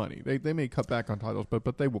pay the money. They may cut back on titles,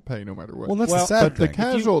 but they will pay no matter what. Well, that's the sad thing.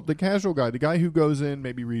 The casual guy, the guy who goes in,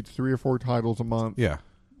 maybe reads 3 or 4 titles a month. Yeah.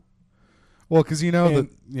 Well, because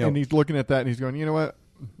and he's looking at that and he's going, you know what?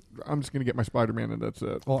 I'm just going to get my Spider-Man and that's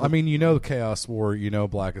it. Well, I mean, the Chaos War,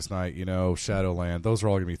 Blackest Night, Shadowland. Those are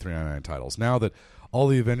all going to be $3.99 titles. Now that all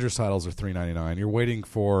the Avengers titles are $3.99, you're waiting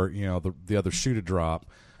for the other shoe to drop,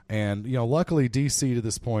 and luckily DC to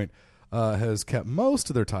this point has kept most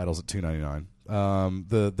of their titles at $2.99.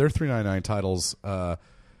 Their $3.99 titles.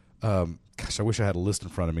 Gosh, I wish I had a list in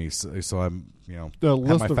front of me so I'm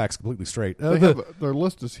have my facts completely straight. Their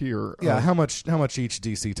list is here. Yeah, how much each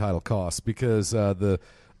DC title costs, because the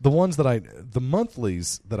ones the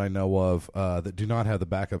monthlies that I know of that do not have the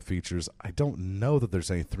backup features, I don't know that there's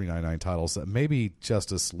any $3.99 titles. Maybe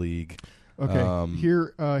Justice League. Okay,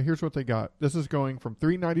 here's what they got. This is going from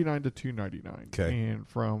 $3.99 to $2.99. Okay, and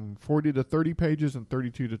from 40 to 30 pages and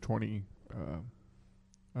 32 to 20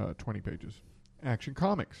 pages. Action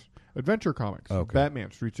Comics, Adventure Comics, Batman,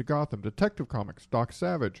 Streets of Gotham, Detective Comics, Doc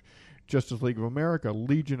Savage, Justice League of America,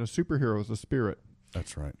 Legion of Superheroes, The Spirit.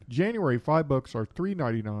 That's right. January, 5 books are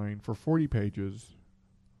 $3.99 for 40 pages.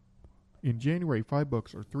 In January, 5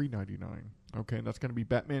 books are $3.99. Okay, and that's going to be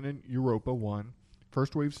Batman and Europa 1,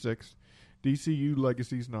 First Wave 6, DCU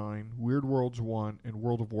Legacies 9, Weird Worlds 1, and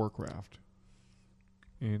World of Warcraft.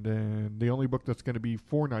 And then the only book that's going to be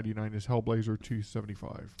 $4.99 is Hellblazer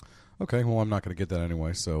 275. Okay, well, I'm not going to get that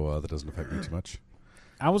anyway, so that doesn't affect me too much.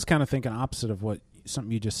 I was kind of thinking opposite of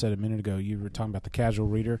something you just said a minute ago. You were talking about the casual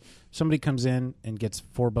reader. Somebody comes in and gets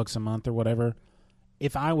 $4 a month or whatever.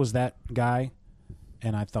 If I was that guy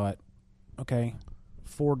and I thought, okay,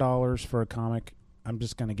 $4 for a comic, I'm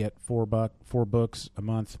just going to get 4 books a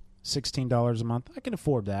month, $16 a month. I can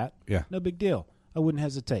afford that. Yeah. No big deal. I wouldn't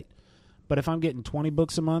hesitate. But if I'm getting 20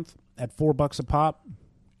 books a month at $4 a pop,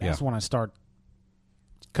 that's when I start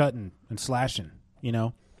cutting and slashing,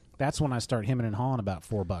 That's when I start hemming and hawing about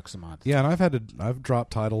 $4 a month. Yeah, and I've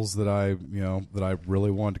dropped titles that I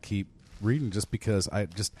really wanted to keep reading just because I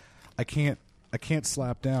can't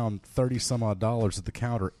slap down 30 some odd dollars at the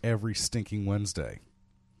counter every stinking Wednesday.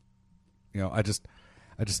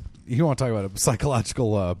 you want to talk about a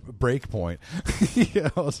psychological break point.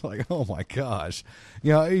 I was like, oh my gosh.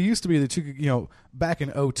 It used to be that you could, back in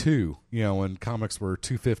 2002, when comics were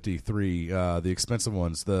 $253, the expensive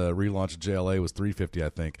ones, the relaunch of JLA was $350, I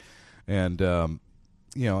think. And,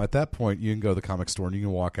 at that point, you can go to the comic store and you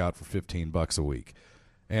can walk out for $15 a week.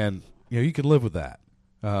 And, you can live with that.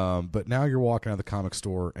 But now you're walking out of the comic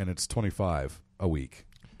store and it's $25 a week.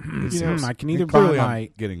 I can either buy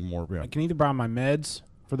getting more. Yeah. I can either buy my meds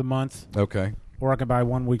for the month, okay, or I can buy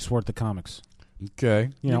 1 week's worth of comics. Okay,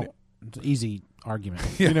 it's an easy argument.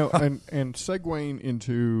 And segueing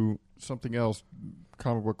into something else,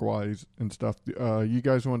 comic book wise and stuff. You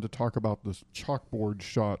guys wanted to talk about this chalkboard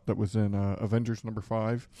shot that was in Avengers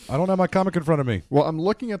 #5. I don't have my comic in front of me. Well, I'm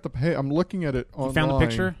looking at I'm looking at it online. You found the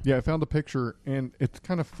picture? Yeah, I found the picture, and it's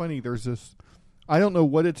kind of funny. There's this. I don't know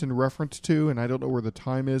what it's in reference to, and I don't know where the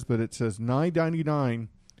time is, but it says $9.99.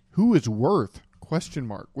 Who is worth ?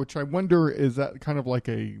 Which I wonder, is that kind of like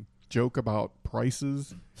a joke about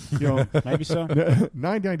prices? Maybe so.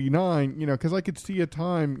 $9.99. Because I could see a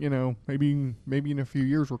time, maybe in a few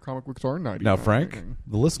years where comic books are $9.99. Now, Frank,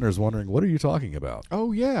 the listener is wondering, what are you talking about?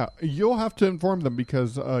 Oh yeah, you'll have to inform them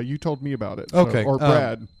because you told me about it. Okay, or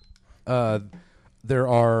Brad. There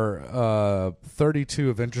are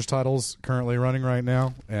 32 Avengers titles currently running right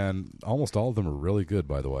now, and almost all of them are really good,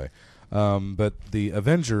 by the way. But the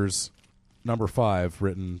Avengers #5,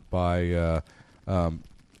 written by, is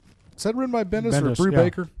that written by Bendis or Brew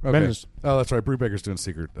Baker? Okay. Bendis. Oh, that's right. Brew Baker's doing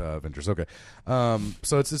Secret Avengers. Okay.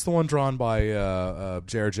 So it's the one drawn by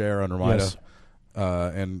J.R. and Romita,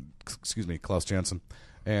 and Klaus Janson.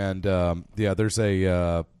 And there's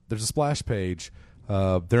a splash page.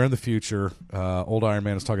 They're in the future. Old Iron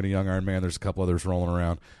Man is talking to young Iron Man. There's a couple others rolling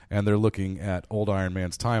around, and they're looking at old Iron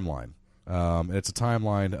Man's timeline. It's a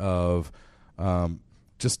timeline of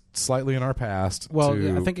just slightly in our past. Well,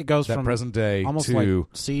 I think it goes that from present day almost to like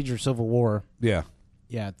Siege or Civil War. Yeah,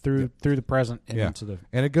 through the present and into the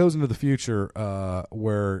and it goes into the future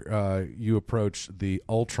where you approach the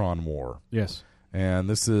Ultron War. Yes. And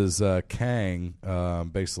this is Kang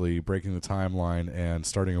basically breaking the timeline and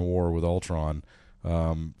starting a war with Ultron.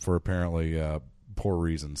 For apparently poor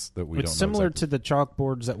reasons that we don't know. It's similar to the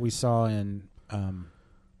chalkboards that we saw in,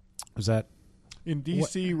 was that? In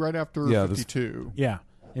DC right after 52. Yeah,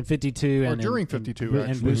 in 52. Or and during 52,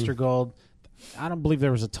 and Booster Gold. I don't believe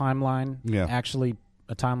there was a timeline, actually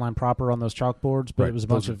a timeline proper on those chalkboards, but it was a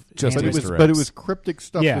bunch of... But it was cryptic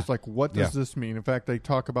stuff. It was like, what does this mean? In fact, they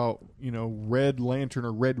talk about, Red Lantern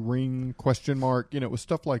or Red Ring, ? It was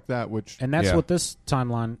stuff like that, which... And that's what this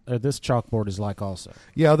timeline, or this chalkboard is like also.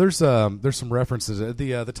 Yeah, there's some references.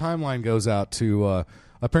 The timeline goes out to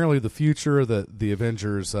apparently the future that the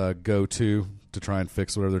Avengers go to try and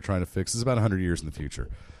fix whatever they're trying to fix. It's about 100 years in the future.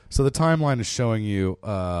 So the timeline is showing you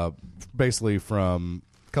basically from...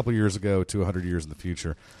 couple years ago to 100 years in the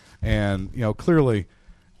future, and clearly,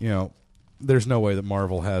 there's no way that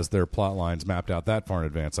Marvel has their plot lines mapped out that far in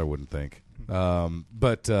advance. I wouldn't think,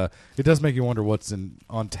 but it does make you wonder what's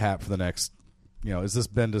on tap for the next. Is this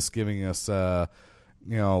Bendis giving us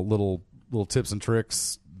little tips and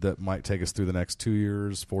tricks that might take us through the next 2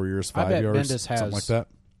 years, 4 years, 5 years, Bendis something like that?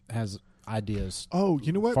 Has ideas. Oh,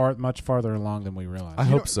 you know what? Much farther along than we realize. I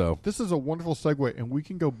hope so. This is a wonderful segue, and we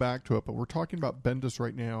can go back to it, but we're talking about Bendis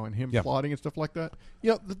right now and him plotting and stuff like that.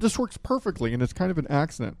 Yeah, this works perfectly, and it's kind of an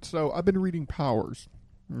accident. So I've been reading Powers,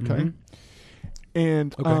 okay?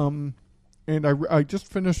 And I just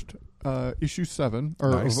finished issue 7,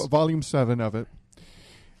 or volume 7 of it.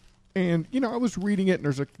 And, I was reading it,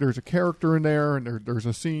 and there's a character in there, and there's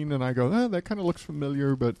a scene, and I go, that kind of looks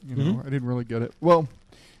familiar, but, I didn't really get it. Well...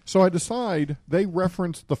 So I decide they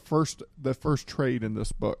reference the first trade in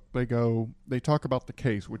this book. They talk about the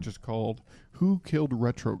case, which is called "Who Killed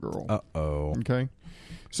Retro Girl?" Uh-oh. Okay.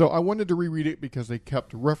 So I wanted to reread it because they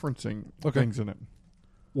kept referencing things in it.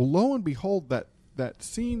 Well, lo and behold, that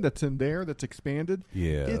scene that's in there that's expanded,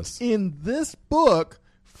 it's in this book,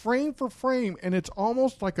 frame for frame, and it's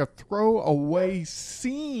almost like a throwaway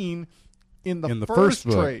scene in the first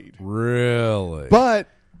trade. Really? But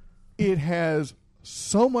it has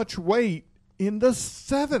so much weight in the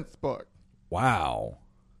 7th book. Wow.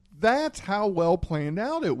 That's how well planned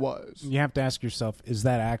out it was. You have to ask yourself, is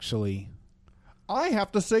that actually... I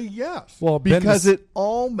have to say yes. Well, because it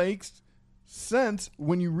all makes sense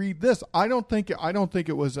when you read this. I don't think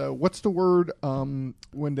it was what's the word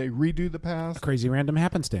when they redo the past? A crazy random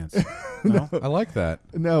happenstance. No. I like that.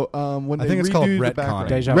 No, when I they think it's redo called the retconning. background.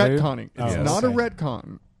 Deja vu? Retconning. It's not a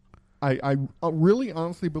retcon. I really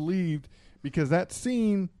honestly believed, because that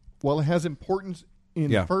scene, while it has importance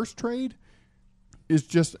in the first trade, is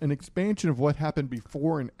just an expansion of what happened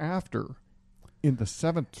before and after in the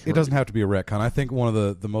 7th trade. It doesn't have to be a retcon. I think one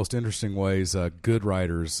of the most interesting ways good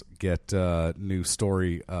writers get new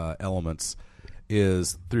story elements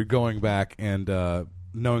is through going back and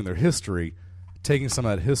knowing their history, taking some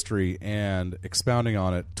of that history and expounding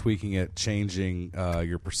on it, tweaking it, changing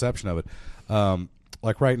your perception of it.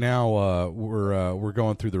 Like right now, we're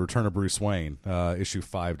going through the Return of Bruce Wayne. Issue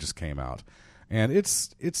 5 just came out, and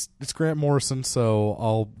it's Grant Morrison, so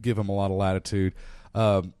I'll give him a lot of latitude.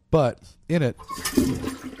 But in it,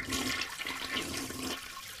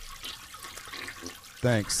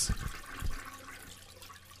 thanks.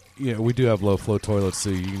 Yeah, we do have low flow toilets, so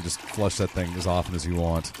you can just flush that thing as often as you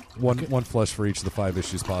want. One flush for each of the 5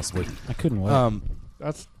 issues, possibly. I couldn't wait.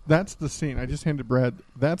 That's the scene. I just handed Brad.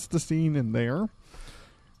 That's the scene in there.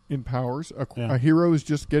 In Powers, a hero is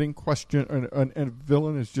just getting questioned, and a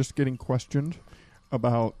villain is just getting questioned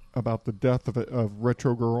about the death of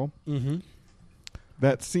Retro Girl. Mm-hmm.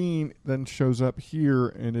 That scene then shows up here,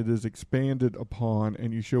 and it is expanded upon,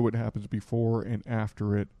 and you show what happens before and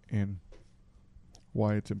after it, and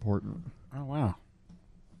why it's important. Oh, wow.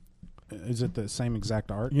 Is it the same exact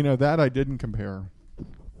art? You know, that I didn't compare.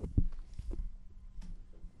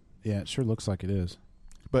 Yeah, it sure looks like it is.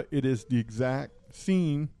 But it is the exact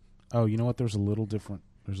scene. Oh, you know what? There's a little difference.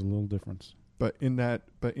 But in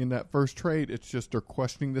that first trade, it's just they're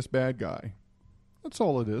questioning this bad guy. That's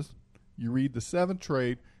all it is. You read the 7th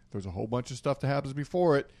trade, there's a whole bunch of stuff that happens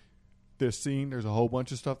before it. This scene, there's a whole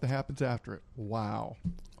bunch of stuff that happens after it. Wow.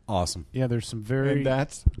 Awesome. Yeah, there's some very... And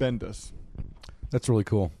that's Bendis. That's really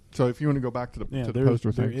cool. So if you want to go back to the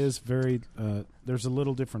poster there thing. is very... there's a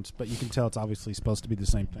little difference, but you can tell it's obviously supposed to be the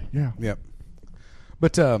same thing. Yeah. Yep.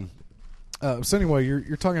 But so anyway,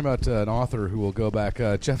 you're talking about an author who will go back.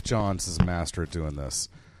 Jeff Johns is a master at doing this.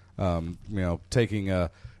 Taking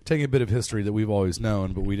a bit of history that we've always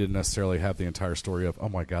known, but we didn't necessarily have the entire story of. Oh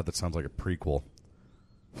my God, that sounds like a prequel.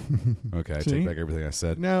 Okay, I take back everything I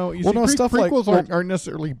said. No, stuff prequels like aren't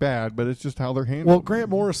necessarily bad, but it's just how they're handled. Well, Grant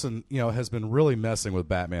Morrison, has been really messing with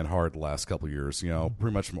Batman hard the last couple of years.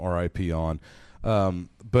 Pretty much from R.I.P. on.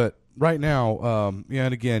 But right now,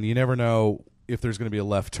 and again, you never know if there's going to be a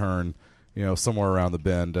left turn, somewhere around the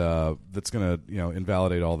bend that's going to,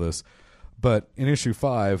 invalidate all this. But in issue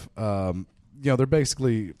 5, they're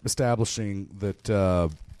basically establishing that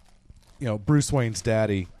Bruce Wayne's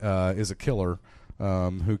daddy is a killer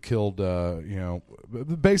who killed.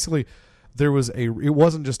 Basically, it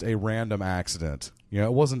wasn't just a random accident.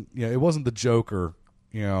 It wasn't the Joker.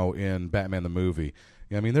 In Batman the movie.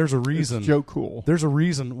 There's a reason. It's Joe Cool. There's a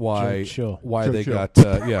reason why Joe they Chill. got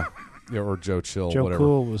or Joe Chill. Joe whatever.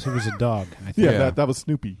 Cool was a dog. I think. Yeah, that was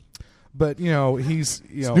Snoopy. But he's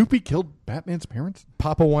Snoopy killed Batman's parents.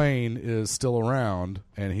 Papa Wayne is still around,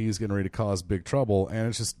 and he's getting ready to cause big trouble. And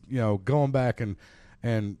it's just going back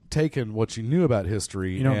and taking what you knew about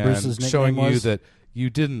history and Bruce's showing nickname you was? that you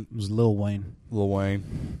didn't. It was Lil Wayne. Lil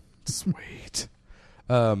Wayne, sweet.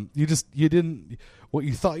 You didn't. What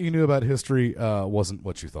you thought you knew about history wasn't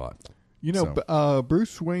what you thought.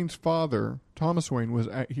 Bruce Wayne's father, Thomas Wayne,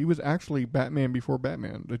 was actually Batman before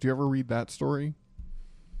Batman. Did you ever read that story?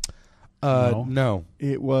 No.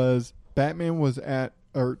 It was Batman was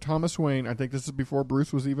or Thomas Wayne, I think this is before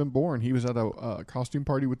Bruce was even born. He was at a costume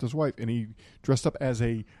party with his wife, and he dressed up as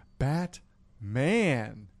a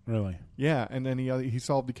Batman. Really? Yeah, and then he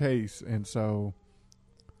solved the case, and so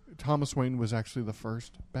Thomas Wayne was actually the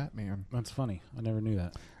first Batman. That's funny. I never knew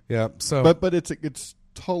that. Yeah. So, but it's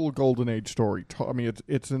total golden age story.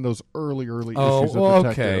 It's in those early issues of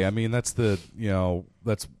Detective. Okay. That's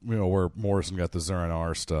that's where Morrison got the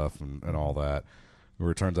Zur-En-Arrh stuff and all that.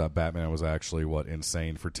 Where it turns out Batman was actually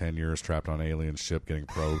insane for 10 years, trapped on an alien ship, getting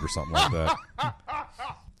probed or something like that.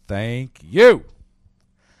 Thank you.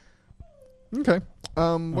 Okay.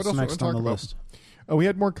 What's what else next on the about? list? We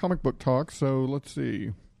had more comic book talk, so let's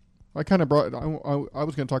see. I kind of brought. I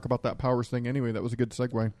was going to talk about that Powers thing anyway. That was a good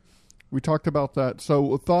segue. We talked about that.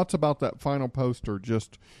 So thoughts about that final poster?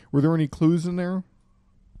 Were there any clues in there?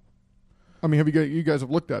 Have you guys have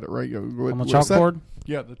looked at it, right? On the chalkboard?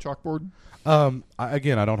 Yeah, the chalkboard. I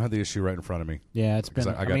don't have the issue right in front of me. Yeah, it's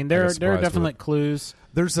been. There are definite clues.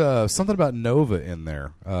 There's something about Nova in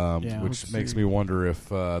there, Yeah, which makes me wonder if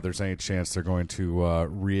there's any chance they're going to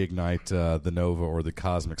reignite the Nova or the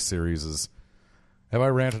Cosmic series. Have I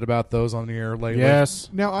ranted about those on the air lately? Yes.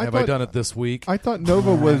 Now, have I done it this week? I thought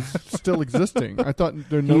Nova was still existing. I thought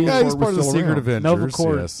he's part of the Secret Avengers. Nova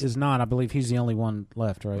Corps is not. I believe he's the only one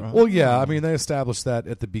left, right? Well, yeah. They established that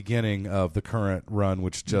at the beginning of the current run,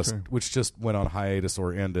 which just went on hiatus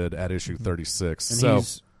or ended at issue 36.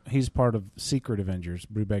 And he's part of Secret Avengers,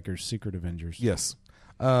 Brubaker's Secret Avengers. Yes.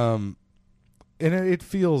 And it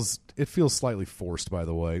feels slightly forced, by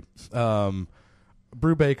the way.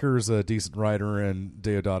 Brubaker's a decent writer, and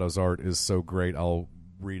Deodato's art is so great. I'll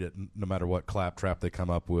read it no matter what claptrap they come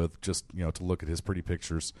up with, just to look at his pretty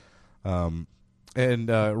pictures. And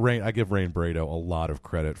I give Rain Brado a lot of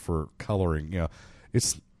credit for coloring.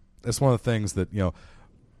 It's one of the things that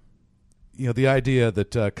the idea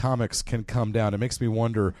that comics can come down. It makes me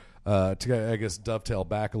wonder. To I guess dovetail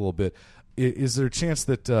back a little bit. Is there a chance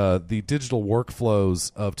that the digital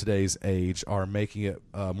workflows of today's age are making it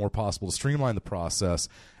more possible to streamline the process,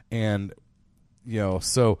 and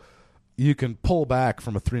so you can pull back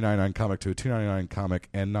from a $3.99 comic to a $2.99 comic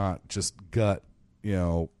and not just gut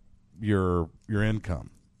your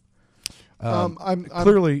income?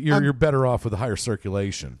 Clearly, you're better off with a higher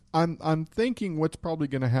circulation. I'm thinking what's probably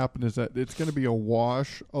going to happen is that it's going to be a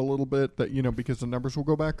wash a little bit. That because the numbers will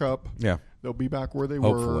go back up. Yeah, they'll be back where they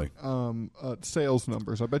Hopefully. were. Sales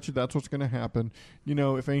numbers. I bet you that's what's going to happen.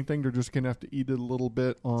 If anything, they're just going to have to eat it a little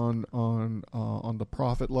bit on the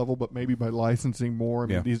profit level, but maybe by licensing more. I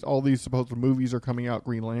mean, all these supposed movies are coming out,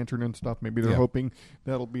 Green Lantern and stuff. Maybe they're hoping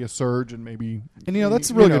that'll be a surge, and maybe. And that's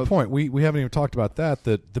a really good point. We haven't even talked about that.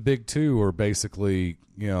 That the big two are basically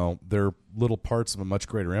they're little parts of a much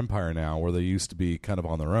greater empire now, where they used to be kind of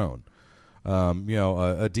on their own.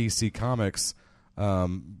 A DC Comics,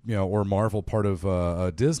 or Marvel, part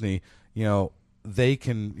of Disney. They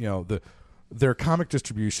can their comic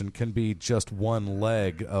distribution can be just one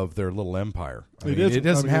leg of their little empire. It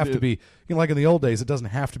doesn't have to be, like in the old days, it doesn't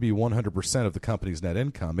have to be 100% of the company's net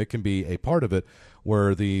income. It can be a part of it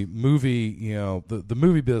where the movie, the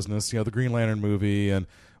movie business, the Green Lantern movie and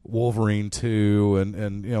Wolverine 2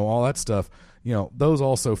 and all that stuff, those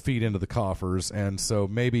also feed into the coffers. And so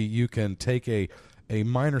maybe you can take a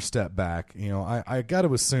minor step back. I got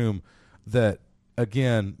to assume that,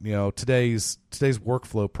 again, today's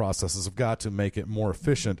workflow processes have got to make it more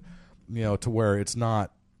efficient, to where it's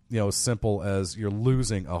not, as simple as you're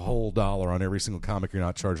losing a whole $1 on every single comic you're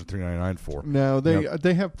not charging $3.99 for. No,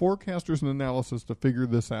 they have forecasters and analysis to figure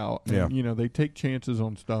this out. And, they take chances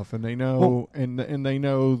on stuff, and they know and they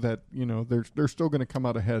know that they're still going to come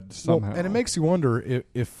out ahead somehow. Well, and it makes you wonder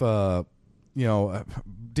if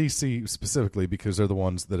DC specifically, because they're the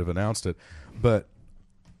ones that have announced it, but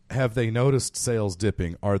have they noticed sales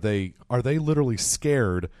dipping? Are they literally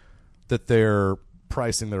scared that they're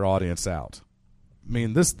pricing their audience out? I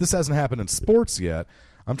mean, this hasn't happened in sports yet.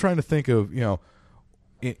 I'm trying to think of,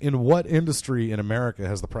 in what industry in America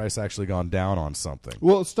has the price actually gone down on something?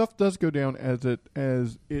 Well, stuff does go down as it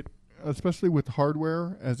especially with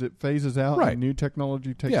hardware, as it phases out and new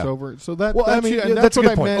technology takes over. So that's a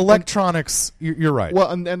good point. Electronics, you're right.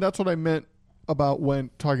 Well, and that's what I meant about when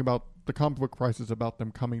talking about the comic book prices, about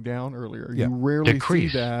them coming down earlier. Yeah. You rarely see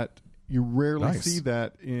that. You rarely see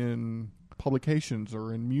that in publications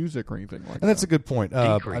or in music or anything like that. And that's a good point.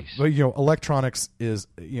 Electronics is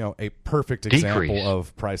a perfect example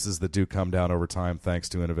of prices that do come down over time thanks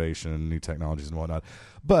to innovation and new technologies and whatnot.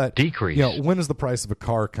 But when does the price of a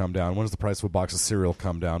car come down? When does the price of a box of cereal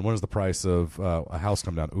come down? When does the price of a house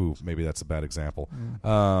come down? Ooh, maybe that's a bad example.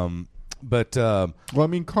 But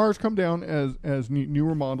cars come down as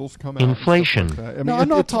newer models come out. Inflation. Like no, I'm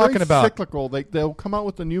not talking about cyclical. They'll come out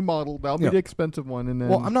with a new model. That'll be the expensive one, and then.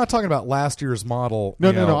 Well, I'm not talking about last year's model. No.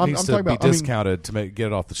 I'm needs talking to about be discounted to get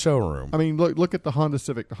it off the showroom. I mean, look at the Honda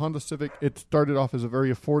Civic. The Honda Civic, it started off as a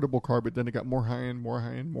very affordable car, but then it got more high end.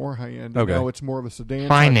 And now it's more of a sedan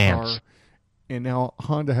car. And now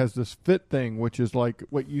Honda has this Fit thing, which is like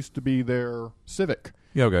what used to be their Civic.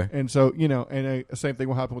 Yeah, okay. And so, same thing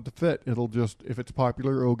will happen with the Fit. It'll just, if it's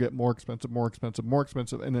popular, it'll get more expensive,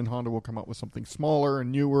 and then Honda will come out with something smaller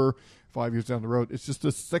and newer 5 years down the road. It's just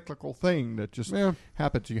a cyclical thing that just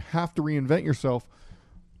happens. You have to reinvent yourself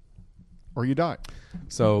or you die.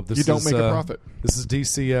 So you don't make a profit. This is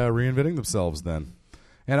DC reinventing themselves then.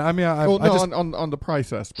 And I mean, on the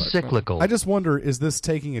price aspect. Cyclical. I just wonder, is this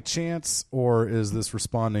taking a chance, or is this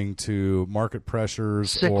responding to market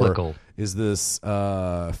pressures? Cyclical. Or is this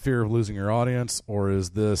fear of losing your audience, or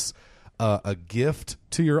is this a gift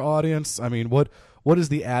to your audience? I mean, what is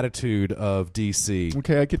the attitude of DC?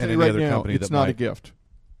 Okay, I can tell you right now, it's not a gift.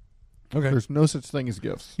 Okay. There's no such thing as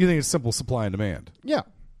gifts. You think it's simple supply and demand? Yeah.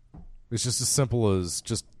 It's just as simple as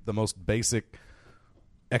just the most basic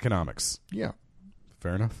economics. Yeah.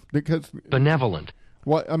 Fair enough. Because benevolent.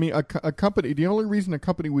 Well, I mean, a company. The only reason a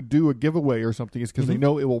company would do a giveaway or something is because they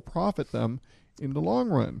know it will profit them in the long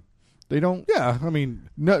run. They don't. Yeah, I mean,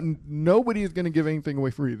 nobody is going to give anything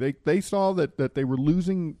away free. They saw that they were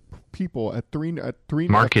losing people at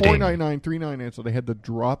Marketing. $4.99, $3.99, so they had to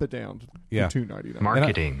drop it down to $2.99.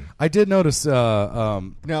 Marketing. I did notice.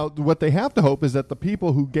 Now, what they have to hope is that the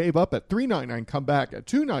people who gave up at $3.99 come back at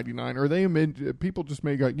 $2.99, or people just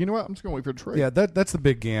may go, you know what, I'm just going to wait for a trade. Yeah, that's the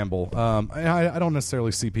big gamble. I don't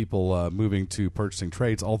necessarily see people moving to purchasing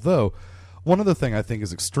trades, although one other thing I think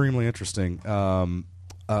is extremely interesting.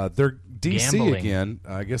 They're DC Gambling. again.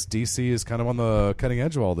 I guess DC is kind of on the cutting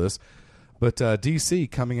edge of all this. But DC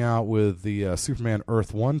coming out with the Superman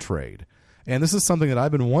Earth 1 trade. And this is something that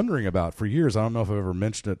I've been wondering about for years. I don't know if I've ever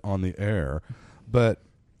mentioned it on the air. But,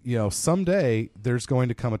 someday there's going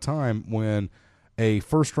to come a time when a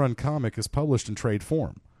first-run comic is published in trade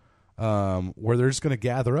form, where they're just going to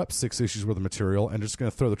gather up 6 issues worth of material and just going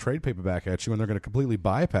to throw the trade paperback at you, and they're going to completely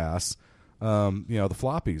bypass the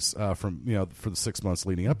floppies for the 6 months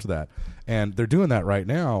leading up to that. And they're doing that right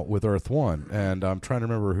now with Earth 1. And I'm trying to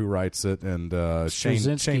remember who writes it. And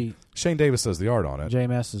Shane Davis does the art on it.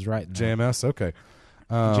 JMS is writing JMS, okay.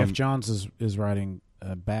 Jeff Johns is writing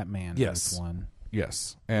Batman. Yes. Earth 1.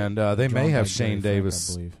 Yes. And they may have Shane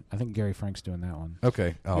Davis. Frank, I believe. I think Gary Frank's doing that one.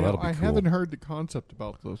 Okay. Oh, that'll be cool. I haven't heard the concept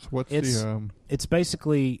about this. It's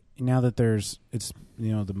basically, now that the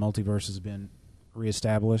multiverse has been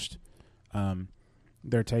reestablished,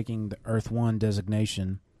 they're taking the Earth 1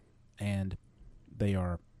 designation and they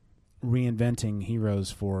are reinventing heroes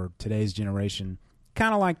for today's generation,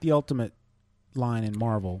 kind of like the Ultimate line in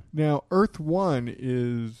Marvel. Now, Earth 1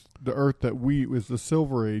 is the Earth was the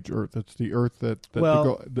Silver Age Earth. That's the Earth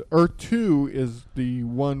the Earth 2 is the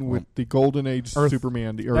one with the Golden Age Earth,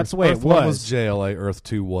 Superman. The Earth. That's the way Earth it was. 1 was JLA. Earth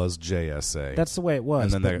 2 was JSA. That's the way it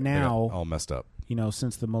was. And then but now, they got all messed up.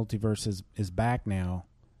 Since the multiverse is back now,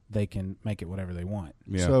 they can make it whatever they want.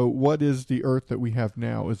 Yeah. So what is the Earth that we have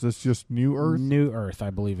now? Is this just New Earth? New Earth, I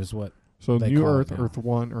believe, is what So they New call Earth, it now. Earth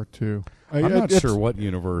 1, Earth 2. I'm not sure what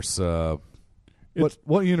universe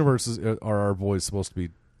what universes are our boys supposed to be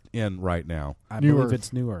in right now? I believe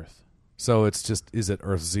it's New Earth. So it's just, is it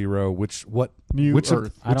Earth 0? Which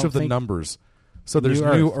Earth. of the numbers? So there's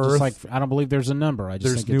New Earth. I don't believe there's a number. I just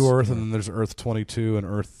there's think New it's, Earth, and then there's Earth 22 and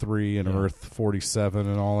Earth 3 and Earth 47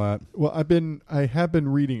 and all that. Well, I have been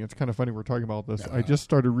reading. It's kind of funny we're talking about this. I just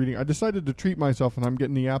started reading. I decided to treat myself, and I'm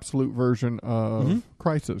getting the absolute version of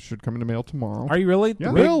Crisis. Should come in the mail tomorrow. Are you really?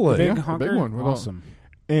 Yeah, really? Big the big one. Awesome.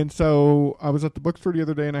 And so I was at the bookstore the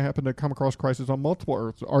other day, and I happened to come across Crisis on Multiple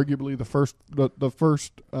Earths, arguably the first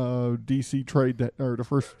DC trade or the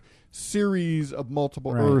first series of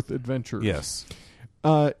multiple Earth adventures. Yes.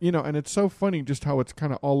 And it's so funny just how it's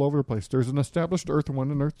kind of all over the place. There's an established Earth 1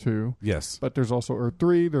 and Earth 2. Yes. But there's also Earth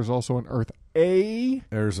 3. There's also an Earth A.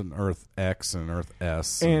 There's an Earth X and an Earth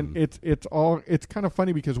S. And it's kind of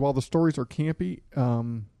funny because while the stories are campy,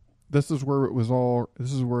 this is where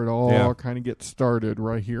it all kind of gets started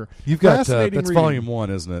right here. You've got that's volume 1,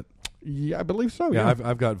 isn't it? Yeah, I believe so. Yeah,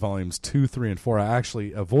 I've got volumes 2, 3, and 4. I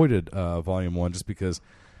actually avoided volume 1 just because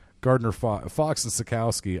Gardner Fox and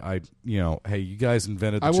Sikowski. Hey, you guys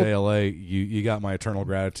invented the JLA. You got my eternal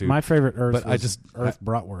gratitude. My favorite Earth, but was Earth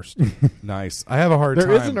Bratwurst. Nice. I have a hard time.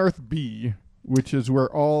 There is an Earth B, which is where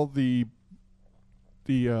all the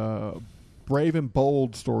Brave and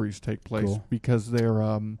Bold stories take place because they're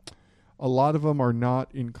a lot of them are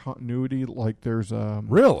not in continuity. Like there's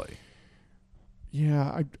really.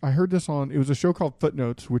 Yeah, I heard this it was a show called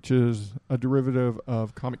Footnotes, which is a derivative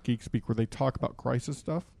of Comic Geek Speak, where they talk about Crisis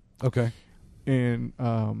stuff. Okay. And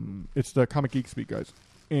it's the Comic Geek Speak guys.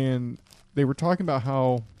 And they were talking about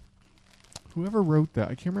how whoever wrote that,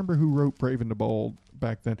 I can't remember who wrote Brave and the Bold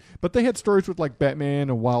back then, but they had stories with like Batman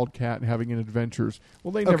and Wildcat and having adventures.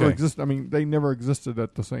 Well, they never existed. I mean, they never existed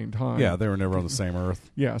at the same time. Yeah, they were never on the same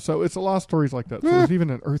Earth. Yeah, so it's a lot of stories like that. So there's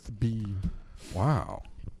even an Earth B. Wow.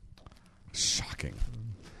 Shocking.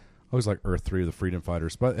 I always like Earth 3 of the Freedom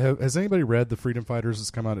Fighters. But has anybody read the Freedom Fighters that's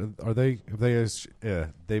come out? They've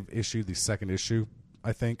issued the second issue,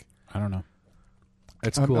 I think. I don't know.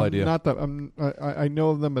 It's a cool idea. I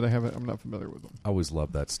know of them, but I'm not familiar with them. I always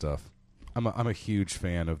love that stuff. I'm a huge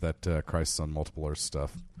fan of that Crisis on Multiple Earths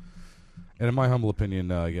stuff. And in my humble opinion,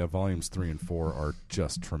 volumes 3 and 4 are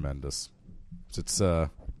just tremendous. It's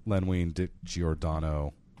Len Wein, Dick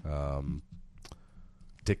Giordano,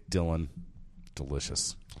 Dick Dillon.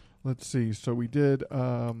 Delicious. Let's see. So we did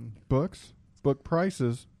books, book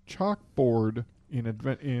prices, chalkboard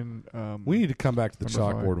in we need to come back to the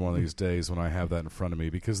chalkboard 5. one of these days when I have that in front of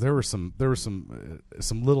me, because there were some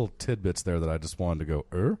little tidbits there that I just wanted to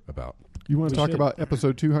go about. You want to talk about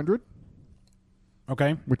episode 200?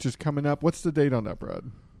 Okay. Which is coming up. What's the date on that, Brad?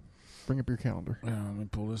 Bring up your calendar. Yeah, let me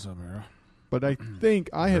pull this up here. But I think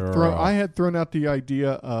I had thrown out the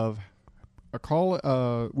idea of a call.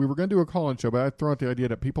 We were going to do a call-in show, but I had thrown out the idea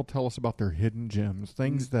that people tell us about their hidden gems,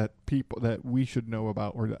 things that we should know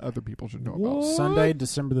about, or that other people should know about. Sunday,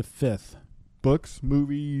 December the 5th. Books,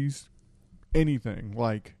 movies, anything.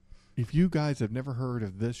 Like, if you guys have never heard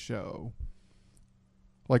of this show,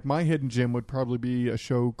 like my hidden gem would probably be a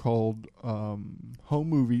show called Home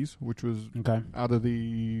Movies, which was out of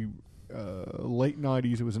the late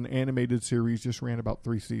 90s. It was an animated series, just ran about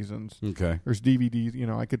 3 seasons. Okay. There's DVDs.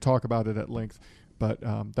 I could talk about it at length, but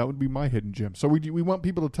that would be my hidden gem. So we want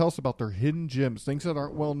people to tell us about their hidden gems, things that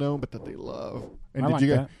aren't well known but that they love. And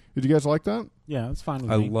did you guys like that? Yeah, that's fine with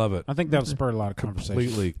me. I love it. I think that'll spur a lot of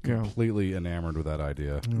conversation. Completely enamored with that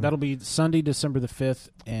idea. That'll be Sunday, December the 5th,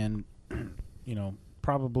 and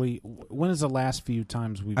probably when is the last few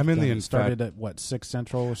times we've started at what, 6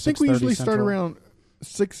 Central or 6:30 Central? I think we usually start around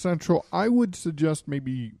 6 Central. I would suggest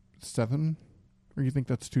maybe 7, or you think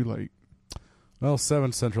that's too late? Well,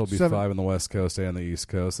 7 Central will be 5 on the West Coast and the East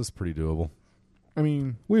Coast. That's pretty doable. I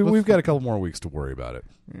mean, we've got a couple more weeks to worry about it.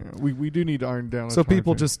 Yeah, we do need to iron down. So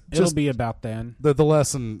people it'll be about then. The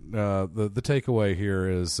lesson, the takeaway here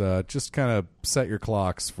is just kind of set your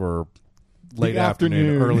clocks for late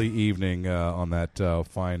afternoon, early evening on that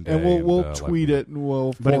fine day. And we'll tweet it, and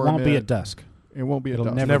we'll. But it won't be at dusk. It won't be at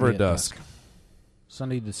dusk. Never at dusk.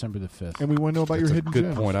 Sunday, December the 5th. And we want to know about your hidden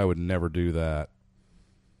gems. Good point. I would never do that.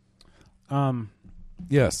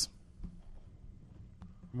 Yes.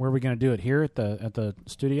 Where are we going to do it? Here at the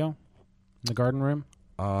studio, in the garden room.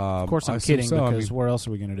 Of course, I'm kidding because where else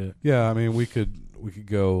are we going to do it? Yeah, I mean we could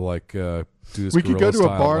go like do this. We could go to a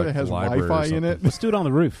bar like that has Wi-Fi in it. Let's do it on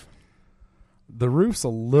the roof. The roof's a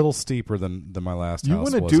little steeper than my last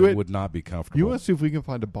house was. It would not be comfortable. You want to see if we can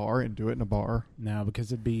find a bar and do it in a bar? No,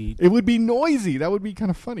 because it would be noisy. That would be kind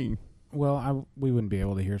of funny. Well, we wouldn't be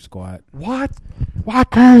able to hear squat. What? What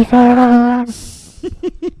is that?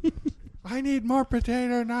 I need more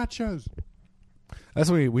potato nachos. That's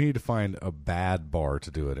what we need to find a bad bar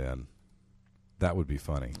to do it in. That would be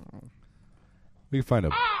funny. We can find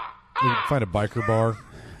a biker bar.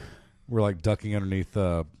 We're like ducking underneath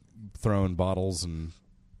throwing bottles and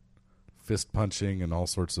fist punching and all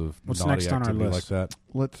sorts of naughty activity like that.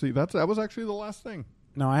 Let's see. That was actually the last thing.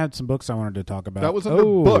 No, I had some books I wanted to talk about. That was under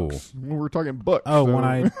books. When we were talking books. Oh,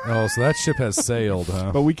 so. So that ship has sailed,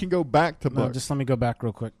 huh? But we can go back to books. Just let me go back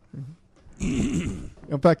real quick.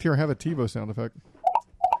 In fact, here I have a TiVo sound effect.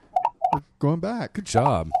 We're going back. Good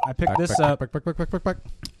job. I picked this up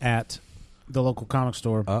at the local comic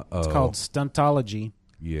store. It's called Stuntology.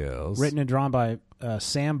 Yes. Written and drawn by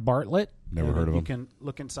Sam Bartlett. Never heard of him. You can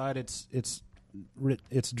look inside. It's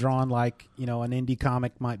drawn like an indie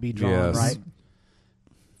comic might be drawn, right?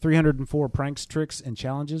 304 pranks, tricks, and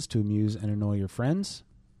challenges to amuse and annoy your friends.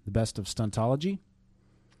 The best of Stuntology.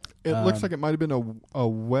 It looks like it might have been a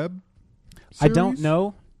web series? I don't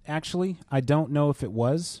know, actually. I don't know if it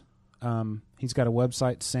was. He's got a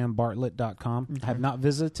website, sambartlett.com. Okay. I have not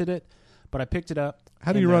visited it, but I picked it up.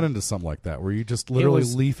 How do you run into something like that? Were you just literally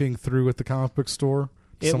leafing through at the comic book store?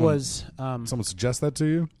 Someone suggest that to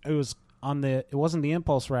you? It was it wasn't the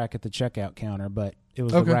impulse rack at the checkout counter, but it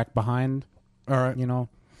was the rack behind. All right.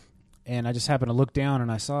 And I just happened to look down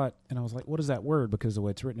and I saw it and I was like, what is that word? Because the way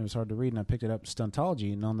it's written, it was hard to read. And I picked it up,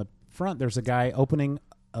 Stuntology. And on the front, there's a guy opening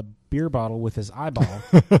a beer bottle with his eyeball.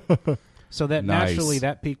 So that naturally,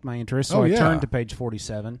 that piqued my interest. So I turned to page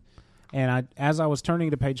 47. And as I was turning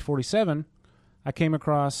to page 47, I came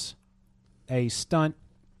across a stunt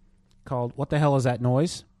called What the Hell Is That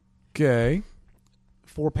Noise? Okay.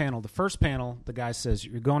 4-panel. The first panel, the guy says,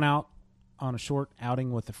 you're going out on a short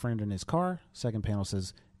outing with a friend in his car. Second panel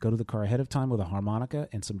says, go to the car ahead of time with a harmonica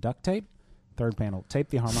and some duct tape. Third panel, tape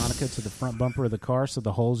the harmonica to the front bumper of the car so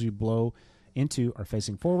the holes you blow into are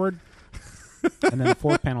facing forward. And then the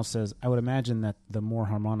fourth panel says, I would imagine that the more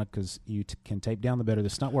harmonicas you can tape down, the better the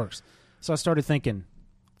stunt works. So I started thinking,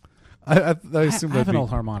 I assume I have an old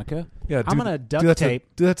harmonica. Yeah, I'm going to duct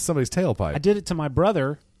tape. Do that to somebody's tailpipe. I did it to my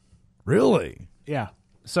brother. Really? Yeah.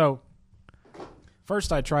 So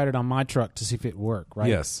first I tried it on my truck to see if it would work, right?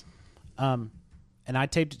 Yes. And I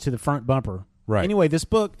taped it to the front bumper. Right. Anyway, this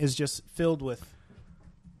book is just filled with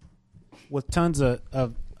tons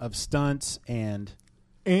of stunts and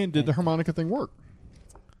did the harmonica thing work?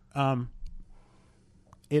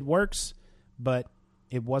 It works, but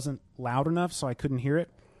it wasn't loud enough, so I couldn't hear it.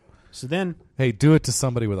 So then, hey, do it to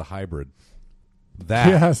somebody with a hybrid.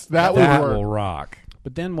 That will rock.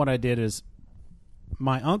 But then what I did is,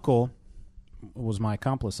 my uncle was my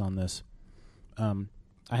accomplice on this. I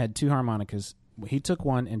had 2 harmonicas. He took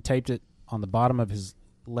one and taped it on the bottom of his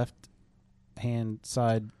left left-hand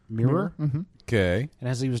side mirror. Okay. And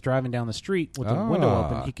as he was driving down the street with the window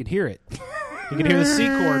open, he could hear it. He could hear the C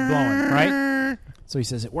chord blowing, right? So he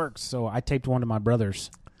says it works. So I taped one to my brother's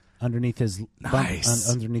underneath his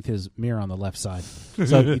underneath his mirror on the left side,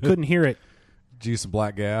 so you couldn't hear it. Did you use some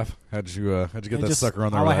black gaff? How'd you get that sucker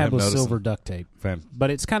on there? All I had was silver duct tape. But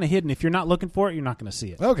it's kind of hidden. If you're not looking for it, you're not going to see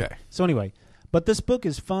it. Okay. So anyway, but this book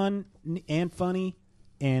is fun and funny,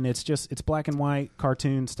 and it's black and white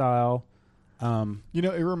cartoon style. It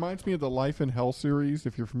reminds me of the Life in Hell series.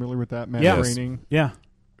 If you're familiar with that, Matt Groening. Yeah.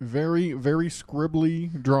 Very, very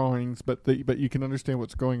scribbly drawings, but you can understand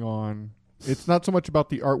what's going on. It's not so much about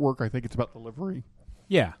the artwork. I think it's about delivery.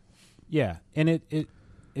 Yeah, and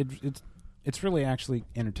it's really actually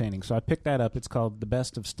entertaining. So I picked that up. It's called The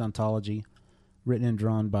Best of Stuntology, written and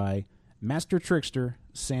drawn by Master Trickster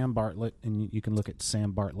Sam Bartlett, and you can look at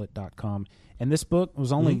sambartlett.com. And this book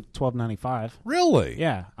was only $12.95. Really?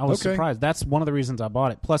 Yeah, I was surprised. That's one of the reasons I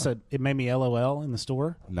bought it. Plus, it made me LOL in the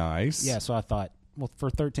store. Nice. Yeah, so I thought, well, for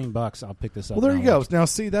 $13, I'll pick this up. Well, there you go. Now,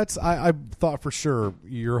 see, that's I thought for sure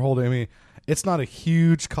you're holding. I mean, it's not a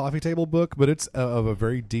huge coffee table book, but it's of a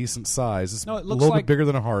very decent size. It's it looks a little like bit bigger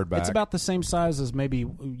than a hardback. It's about the same size as maybe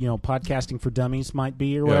Podcasting for Dummies might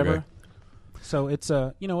be or whatever. Okay. So it's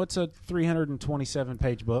a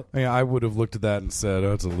 327-page book. Yeah, I would have looked at that and said,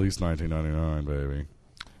 "Oh, it's at least $19.99, baby."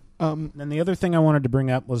 And the other thing I wanted to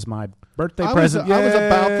bring up was my birthday present. I was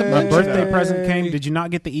about to mention my birthday present came. Did you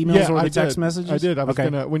not get the emails or the text messages? I did. I was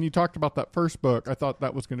gonna. When you talked about that first book, I thought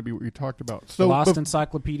that was going to be what you talked about. So the Lost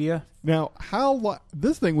Encyclopedia. Now,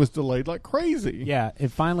 this thing was delayed like crazy. Yeah,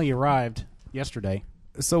 it finally arrived yesterday.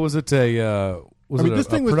 So was it a this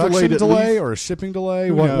thing was production delayed delay or a shipping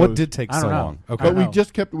delay? What did take so long? Okay.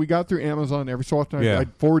 But we got through Amazon every so often.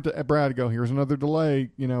 I'd forward to Brad, go, here's another delay.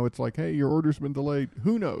 It's like, hey, your order's been delayed.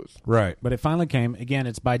 Who knows? Right. But it finally came. Again,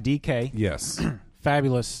 it's by DK. Yes.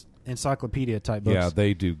 Fabulous encyclopedia type books. Yeah,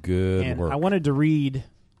 they do good work. I wanted to read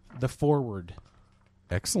the foreword.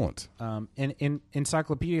 Excellent. In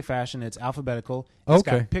encyclopedia fashion, it's alphabetical. It's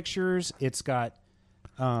got pictures. It's got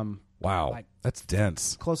wow, that's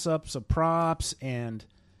dense. Close-ups of props and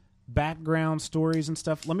background stories and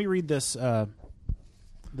stuff. Let me read this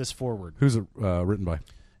this foreword. Who's it written by?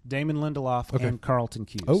 Damon Lindelof and Carlton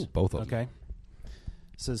Cuse. Oh, both of them. Okay.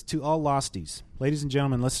 It says, to all losties, ladies and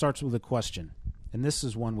gentlemen, let's start with a question. And this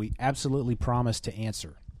is one we absolutely promised to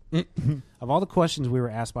answer. Of all the questions we were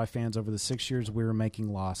asked by fans over the 6 years we were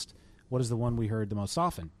making Lost, what is the one we heard the most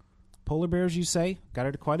often? Polar bears, you say? Got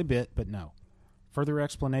it quite a bit, but no. Further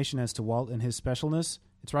explanation as to Walt and his specialness?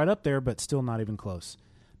 It's right up there, but still not even close.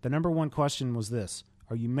 The number one question was this: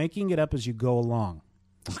 are you making it up as you go along?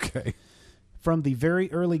 Okay. From the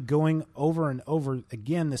very early going over and over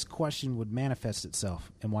again, this question would manifest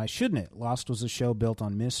itself. And why shouldn't it? Lost was a show built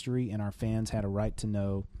on mystery, and our fans had a right to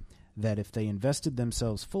know that if they invested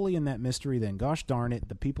themselves fully in that mystery, then gosh darn it,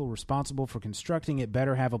 the people responsible for constructing it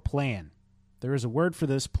better have a plan. There is a word for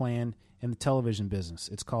this plan in the television business.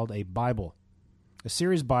 It's called a Bible. A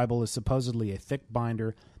series Bible is supposedly a thick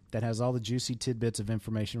binder that has all the juicy tidbits of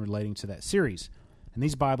information relating to that series. And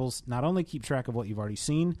these Bibles not only keep track of what you've already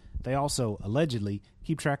seen, they also, allegedly,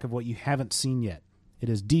 keep track of what you haven't seen yet. It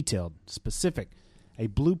is detailed, specific, a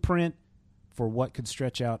blueprint for what could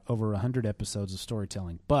stretch out over 100 episodes of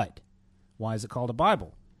storytelling. But why is it called a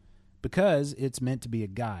Bible? Because it's meant to be a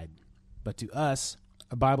guide. But to us,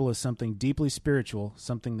 a Bible is something deeply spiritual,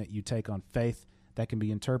 something that you take on faith that can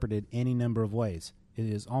be interpreted any number of ways. It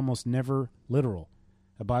is almost never literal.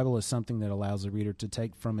 A Bible is something that allows the reader to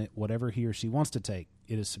take from it whatever he or she wants to take.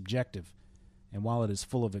 It is subjective. And while it is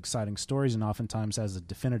full of exciting stories and oftentimes has a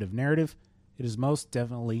definitive narrative, it is most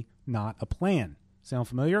definitely not a plan. Sound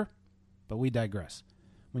familiar? But we digress.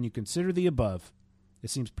 When you consider the above, it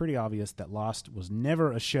seems pretty obvious that Lost was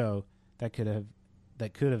never a show that could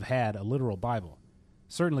have had a literal Bible.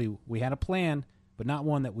 Certainly, we had a plan, but not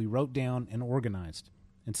one that we wrote down and organized.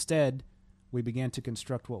 Instead, we began to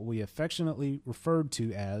construct what we affectionately referred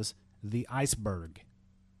to as the iceberg.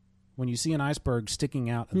 When you see an iceberg sticking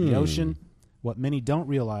out of the ocean, what many don't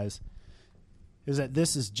realize is that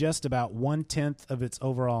this is just about 1/10 of its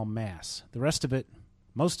overall mass. The rest of it,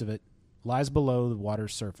 most of it, lies below the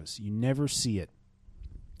water's surface. You never see it.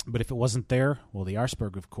 But if it wasn't there, well, the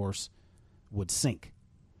iceberg, of course, would sink.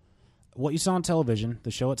 What you saw on television,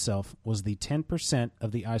 the show itself, was the 10%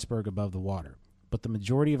 of the iceberg above the water. But the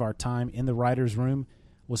majority of our time in the writer's room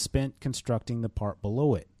was spent constructing the part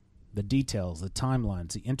below it. The details, the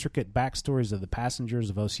timelines, the intricate backstories of the passengers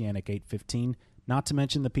of Oceanic 815, not to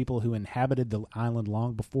mention the people who inhabited the island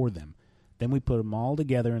long before them. Then we put them all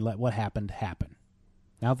together and let what happened happen.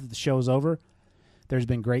 Now that the show is over, There's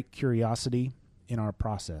been great curiosity in our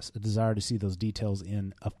process, a desire to see those details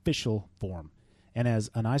in official form. And as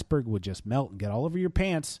an iceberg would just melt and get all over your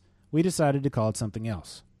pants, we decided to call it something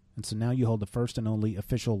else. And so now you hold the first and only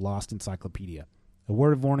official Lost Encyclopedia. A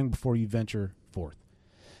word of warning before you venture forth.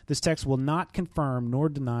 This text will not confirm nor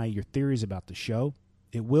deny your theories about the show.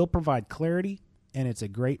 It will provide clarity, and it's a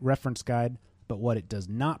great reference guide, but what it does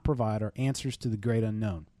not provide are answers to the great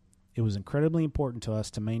unknown. It was incredibly important to us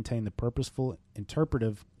to maintain the purposeful,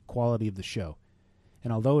 interpretive quality of the show.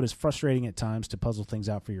 And although it is frustrating at times to puzzle things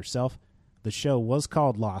out for yourself, the show was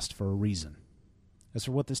called Lost for a reason. As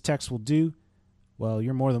for what this text will do, well,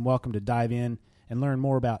 you're more than welcome to dive in and learn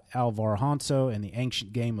more about Alvar Hanso and the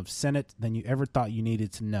ancient game of Senet than you ever thought you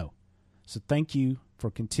needed to know. So thank you for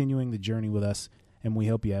continuing the journey with us, and we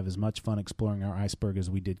hope you have as much fun exploring our iceberg as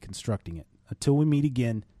we did constructing it. Until we meet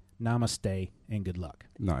again, namaste and good luck.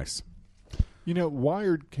 Nice. You know,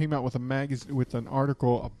 Wired came out with a magazine with an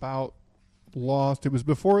article about Lost. It was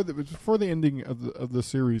before the ending of the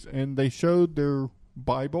series, and they showed their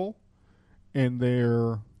Bible and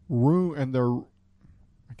their room and their,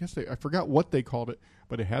 I forgot what they called it,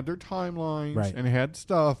 but it had their timelines, right, and it had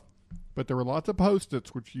stuff, but there were lots of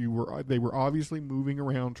Post-its which they were obviously moving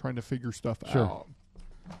around trying to figure stuff out.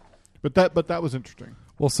 But that was interesting.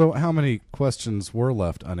 Well, so how many questions were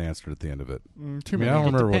left unanswered at the end of it? Too many.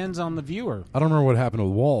 It depends on the viewer. I don't remember what happened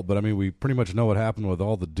with Walt, but I mean, we pretty much know what happened with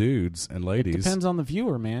all the dudes and ladies. It depends on the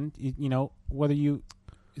viewer, man. You know, whether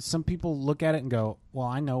some people look at it and go, well,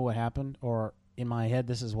 I know what happened, or in my head,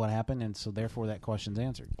 this is what happened, and so therefore that question's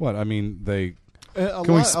answered. What? I mean, can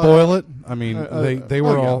we spoil it? I mean, they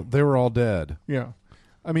were all dead. Yeah.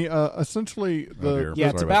 I mean, essentially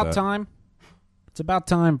it's about time. It's about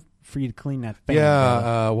time for you to clean that fan.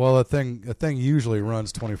 Well, a thing usually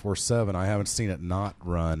runs 24/7. I haven't seen it not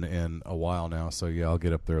run in a while now, so yeah, I'll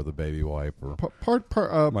get up there with a baby wipe or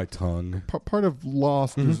my tongue. Part of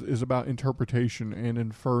Lost is about interpretation and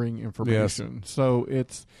inferring information. Yes. So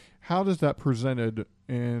it's how does that presented,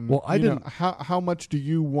 and how much do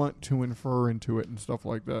you want to infer into it and stuff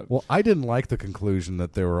like that. Well, I didn't like the conclusion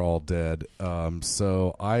that they were all dead,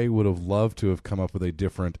 so I would have loved to have come up with a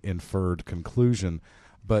different inferred conclusion.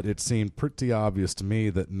 But it seemed pretty obvious to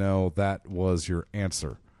me that no, that was your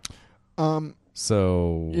answer.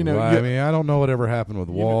 So I mean, I don't know whatever happened with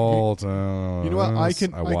Walt. You know what? I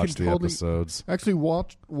watched can the episodes. Actually,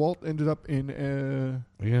 Walt ended up in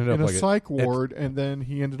a psych ward, and then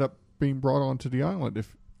he ended up being brought onto the island that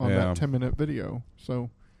 10-minute video.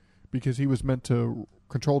 So because he was meant to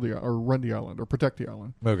control or run the island or protect the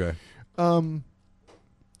island. Okay.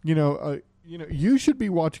 You should be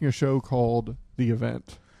watching a show called The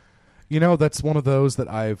Event. You know, that's one of those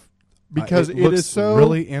that because it is so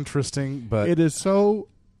really interesting, but it is so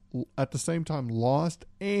at the same time Lost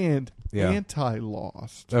and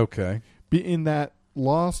anti-Lost. Okay. In that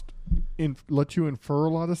Lost lets you infer a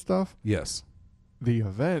lot of stuff. Yes. The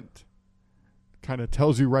Event kind of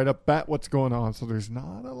tells you right up bat what's going on, so there's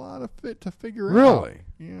not a lot of fit to figure out. Really?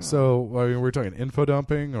 Yeah. So, I mean, we're talking info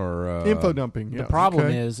dumping or info dumping. The problem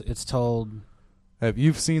is it's told. Have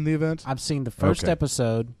you seen The Event? I've seen the first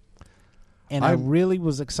episode, and I really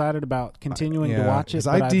was excited about continuing to watch it.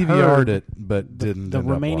 I DVR'd it, but didn't. The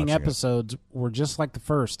remaining episodes were just like the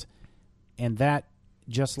first, and that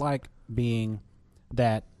just like being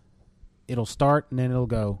that it'll start and then it'll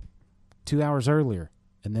go 2 hours earlier.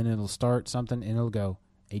 And then it'll start something, and it'll go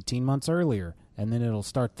 18 months earlier. And then it'll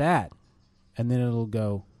start that. And then it'll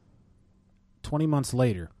go 20 months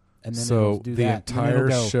later. And then it'll do the that. entire and then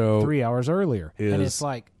it'll go show 3 hours earlier. And it's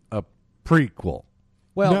like a prequel.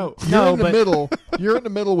 Well, you're in the middle. You're in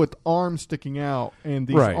the middle with arms sticking out, and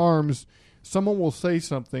these arms. Someone will say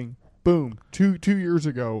something. Boom. 2 years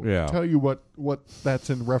ago. Yeah. Tell you what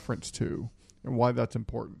that's in reference to and why that's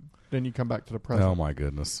important. Then you come back to the present. Oh my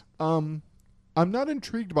goodness. I'm not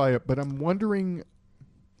intrigued by it, but I'm wondering.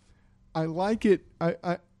 I like it.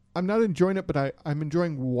 I'm not enjoying it, but I'm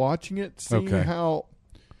enjoying watching it, seeing how.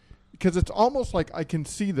 Because it's almost like I can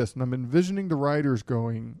see this, and I'm envisioning the writers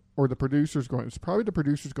going, or the producers going. It's probably the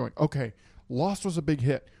producers going, okay, Lost was a big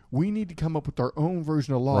hit. We need to come up with our own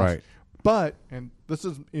version of Lost. Right. But, and this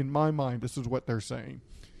is, in my mind, this is what they're saying.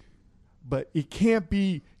 But it can't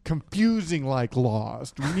be confusing like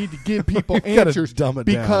Lost. We need to give people answers dumb it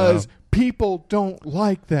because down, people don't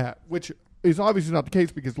like that, which is obviously not the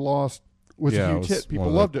case because Lost was a huge hit.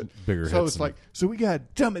 People loved it. So it's like, so we got to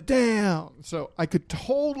dumb it down. So I could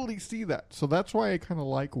totally see that. So that's why I kind of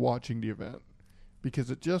like watching The Event,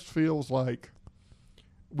 because it just feels like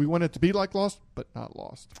we want it to be like Lost, but not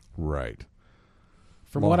Lost. Right.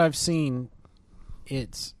 From what I've seen,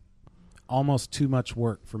 it's almost too much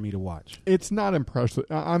work for me to watch. It's not impressive.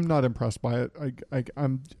 I'm not impressed by it.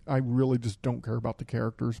 I really just don't care about the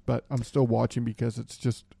characters, but I'm still watching because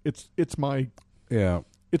it's my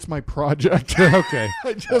it's my project. Okay,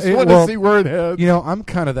 I just want to see where it heads. You know, I'm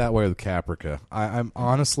kind of that way with Caprica. I'm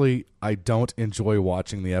honestly, I don't enjoy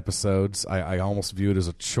watching the episodes. I almost view it as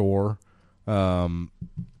a chore. But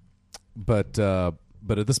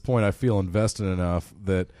at this point, I feel invested enough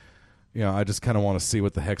that, you know, I just kind of want to see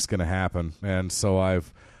what the heck's going to happen. And so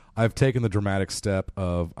I've taken the dramatic step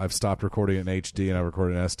of I've stopped recording it in HD and I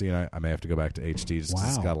recorded in SD, and I may have to go back to HD just because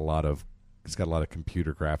it's got a lot of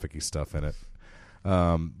computer graphic-y stuff in it.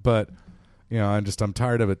 But you know, I'm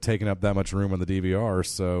tired of it taking up that much room on the DVR.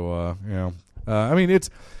 So you know, I mean, it's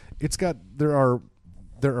got there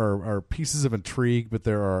are pieces of intrigue, but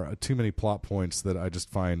there are too many plot points that I just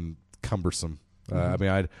find cumbersome. I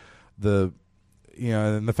mean,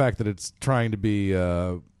 and the fact that it's trying to be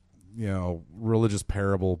you know, religious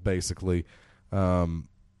parable basically.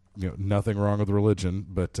 You know, nothing wrong with religion,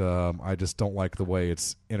 but I just don't like the way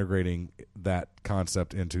it's integrating that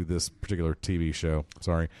concept into this particular TV show.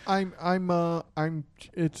 Sorry.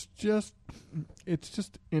 It's just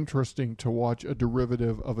interesting to watch a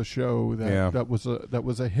derivative of a show that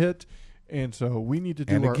was a hit, and so we need to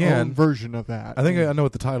do our own version of that. I think I know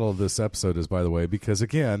what the title of this episode is, by the way, because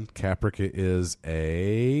again, Caprica is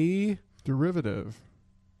a derivative.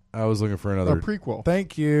 I was looking for another prequel.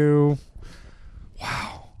 Thank you.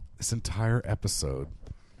 Wow. This entire episode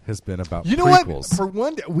has been about prequels. What? For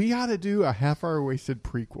one day, we ought to do a half-hour wasted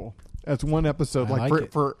prequel as one episode,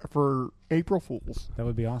 for April Fools. That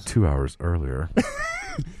would be awesome. 2 hours earlier.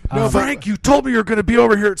 No, Frank, you told me you were going to be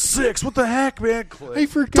over here at 6. What the heck, man? I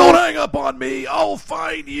forgot. Don't hang up on me. I'll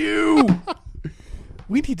find you.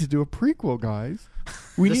 We need to do a prequel, guys.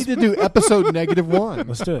 We need to do episode -1.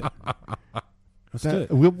 Let's do it. Let's do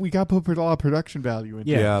it. We got to put a lot of production value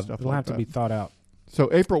into stuff. It'll have to be thought out. So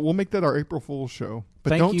April, we'll make that our April Fool's show.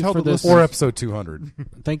 But Thank don't you tell for the this, listeners. Or episode 200.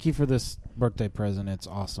 Thank you for this birthday present. It's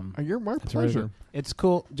awesome. You're my pleasure. It's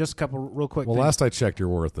cool. Just a couple real quick Well, things. last I checked, you're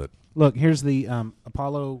worth it. Look, here's the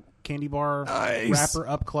Apollo candy bar wrapper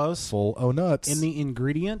up close. Full o' nuts. In the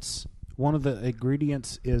ingredients, one of the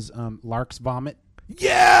ingredients is Lark's vomit.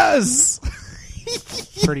 Yes!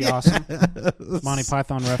 Pretty awesome. Monty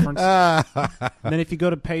Python reference. And then if you go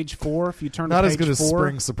to page 4, if you turn Not to page as good as 4,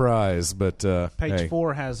 Spring Surprise, but page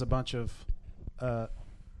 4 has a bunch of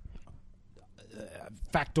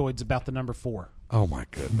factoids about the number 4. Oh my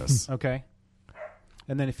goodness. Okay.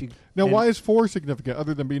 And then if you why is 4 significant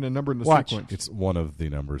other than being a number in the sequence? It's one of the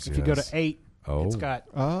numbers. If you go to 8, it's got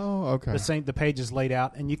okay. the page is laid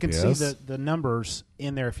out, and you can see the numbers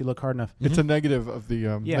in there if you look hard enough. It's a negative of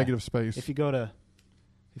the negative space. If you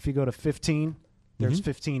go to 15, there's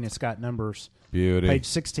 15. It's got numbers. Beauty. Page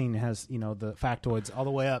 16 has the factoids all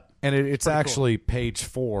the way up, and it's actually cool. Page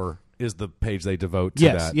 4 is the page they devote to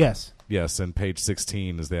that. Yes, and page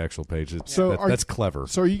 16 is the actual page. So that's clever.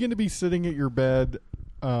 So are you going to be sitting at your bed,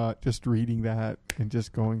 just reading that and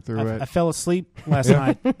just going through it? I fell asleep last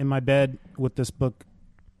night in my bed with this book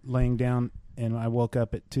laying down, and I woke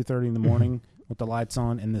up at 2:30 in the morning with the lights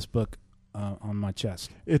on and this book on my chest.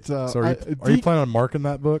 It's so are you planning on marking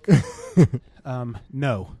that book?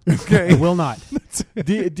 No. Okay, I will not.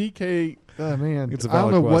 DK. Man, I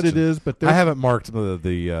don't know what it is, but I haven't marked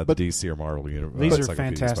the DC or Marvel universe. These are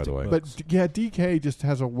fantastic, by the way. But DK just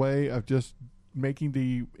has a way of just making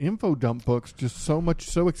the info dump books just so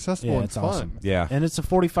accessible and fun. Awesome. Yeah, and it's a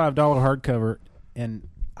 $45 hardcover, and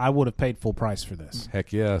I would have paid full price for this.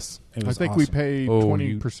 Heck yes. I think we paid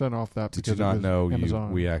 20% off that. Did you not know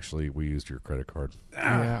Amazon. we used your credit card?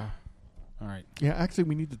 Yeah. All right. Yeah, actually,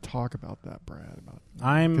 we need to talk about that, Brad.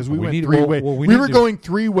 Because we went 3 ways. We were going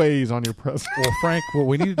 3 ways on your present. Well, Frank, what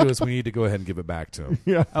we need to do is we need to go ahead and give it back to him.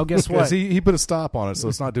 Yeah. Oh, guess what? Because he put a stop on it, so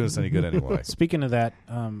it's not doing us any good anyway. Speaking of that,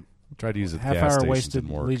 tried to use it. Half-hour wasted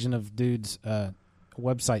Legion of Dudes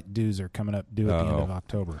website dues are coming up due at the end of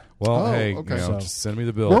October. Well, hey, okay. Just send me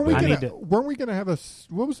the bill. Weren't we going to have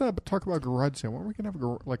what was that? Talk about garage sale. Weren't we going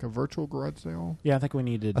to have a virtual garage sale? Yeah, I think we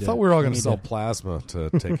needed. I thought we were all going to sell plasma to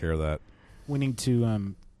take care of that. We need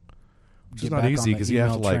to It's not easy because you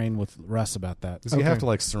have to train with Russ about that. Because you have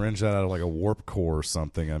to syringe that out of a warp core or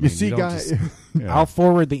something. I mean, see, guys, I'll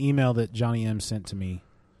forward the email that Johnny M sent to me.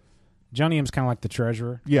 Johnny M's kind of like the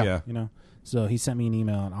treasurer. Yeah. So he sent me an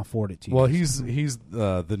email and I'll forward it to you. Well, he's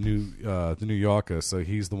the new Yorker, so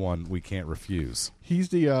he's the one we can't refuse. He's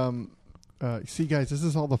the see, guys, this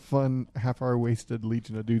is all the fun half-hour wasted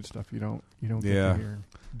Legion of Dudes stuff. You don't get to hear.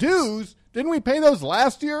 Dues? Didn't we pay those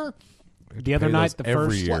last year? The other night, the every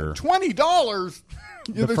first year. $20.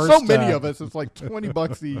 There's first, so many of us. It's like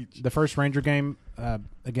 $20 each. The first Ranger game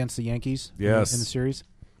against the Yankees. Yes. In the series,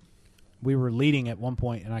 we were leading at one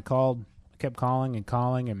point, and I kept calling, and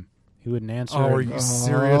he wouldn't answer. Oh, are you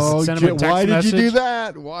serious? Sent him a text why message. did you do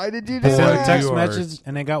that? Why did you do Sent him a that? text message,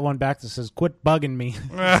 and they got one back that says, "Quit bugging me."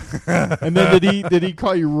 And then did he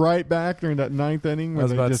call you right back during that ninth inning? I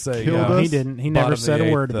was about to say, yeah. He didn't. He never said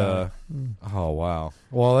a word about it. Oh wow!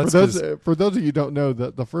 Well, that's for those of you who don't know,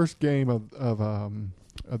 the first game of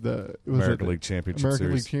the American League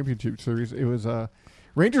Championship Series. It was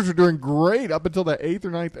Rangers were doing great up until that 8th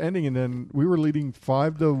or 9th inning, and then we were leading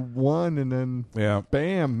 5-1, and then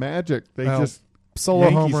bam, magic! They just solo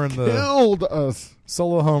Yankees homer in killed us.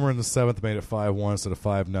 Solo homer in the 7th made it 5-1 instead of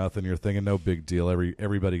 5-0. You're thinking no big deal.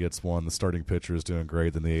 Everybody gets one. The starting pitcher is doing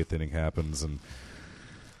great. Then the 8th inning happens, and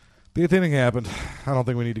the 8th inning happened. I don't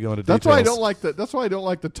think we need to go into details. That's why I don't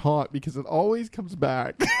like the taunt, because it always comes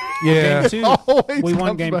back. Yeah, Game 2. We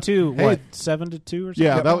won Game 2. What, 7-2 or something?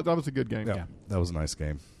 Yeah, that was a good game. Yeah, that was a nice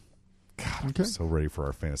game. God, I'm so ready for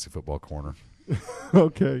our fantasy football corner.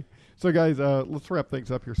 Okay. So, guys, let's wrap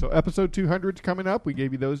things up here. So, episode 200 is coming up. We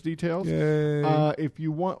gave you those details. Yay. If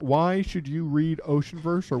you want, why should you read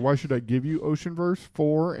Oceanverse, or why should I give you Oceanverse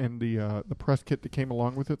 4 and the press kit that came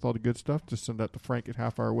along with it, all the good stuff? Just send that to Frank at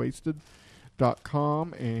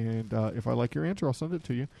halfhourwasted.com, and if I like your answer, I'll send it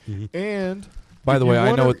to you. Mm-hmm. And by the way,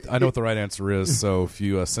 I know what the right answer is. So if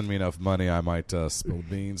you send me enough money, I might spill the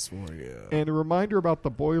beans for you. And a reminder about the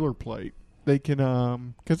boilerplate. They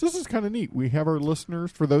can, because this is kind of neat. We have our listeners,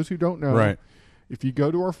 for those who don't know. Right. If you go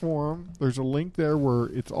to our forum, there's a link there where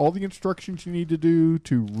it's all the instructions you need to do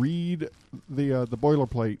to read the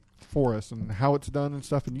boilerplate for us and how it's done and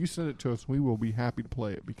stuff. And you send it to us, we will be happy to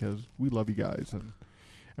play it because we love you guys and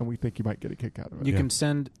we think you might get a kick out of it. You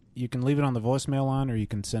can leave it on the voicemail line, or you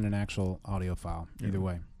can send an actual audio file. Either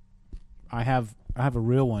way, I have a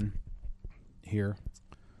real one here.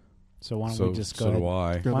 So why don't we just go? So do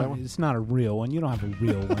I. It's not a real one. You don't have a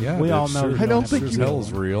real one. Yeah, we all know. I don't think sure hell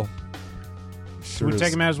is real. Should we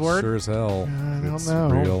take him as word? Sure as hell. I don't it's know.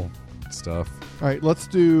 Real stuff. All right, let's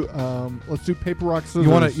do paper rock scissors.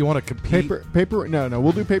 You want to compete? Paper? No.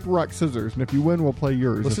 We'll do paper rock scissors, and if you win, we'll play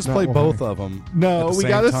yours. Let's just play both of them. No, we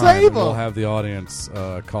gotta save them. We'll have the audience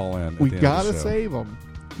call in. We gotta save them.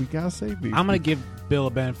 We gotta save these. I'm gonna give Bill a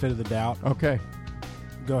benefit of the doubt. Okay.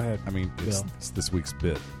 Go ahead. I mean, it's this week's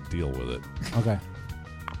bit. Deal with it. Okay.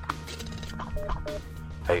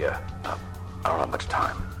 Hey, I don't have much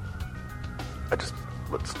time. Let's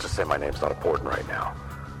just say my name's not important right now,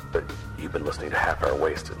 but you've been listening to Half Hour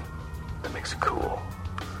Wasted. That makes it cool.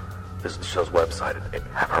 Visit the show's website at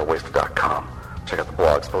halfhourwasted.com. Check out the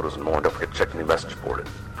blogs, photos, and more, and don't forget to check the new message board at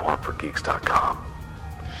forumforgeeks.com.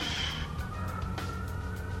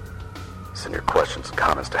 Send your questions and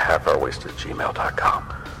comments to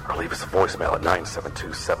halfhourwasted@gmail.com. Or leave us a voicemail at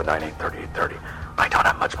 972-798-3830. I don't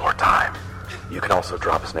have much more time. You can also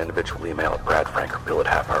drop us an individual email at Brad, Frank, or Bill at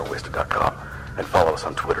halfhourwasted.com. And follow us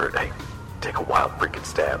on Twitter at, hey, take a wild freaking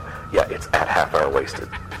stab. Yeah, it's at halfhourwasted.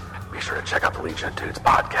 Be sure to check out the Legion of Dudes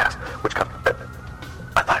podcast, which comes... I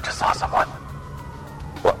thought I just saw someone.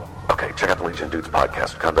 Well, okay, check out the Legion of Dudes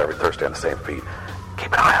podcast, which comes every Thursday on the same feed.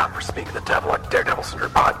 Keep an eye out for Speak of the Devil on Daredevil Center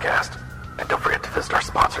podcast. And don't forget to visit our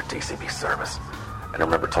sponsor, DCB Service. And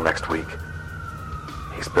remember, till next week,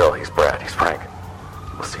 he's Bill, he's Brad, he's Frank.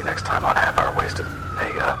 We'll see you next time on Half Hour Wasted.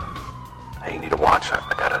 Hey, you need a watch. I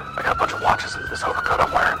got a bunch of watches into this overcoat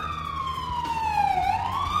I'm wearing.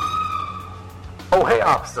 Oh, hey,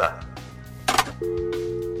 officer.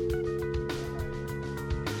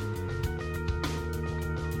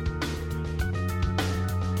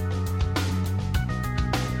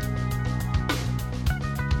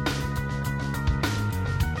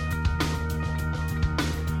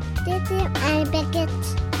 I bet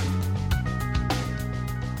it.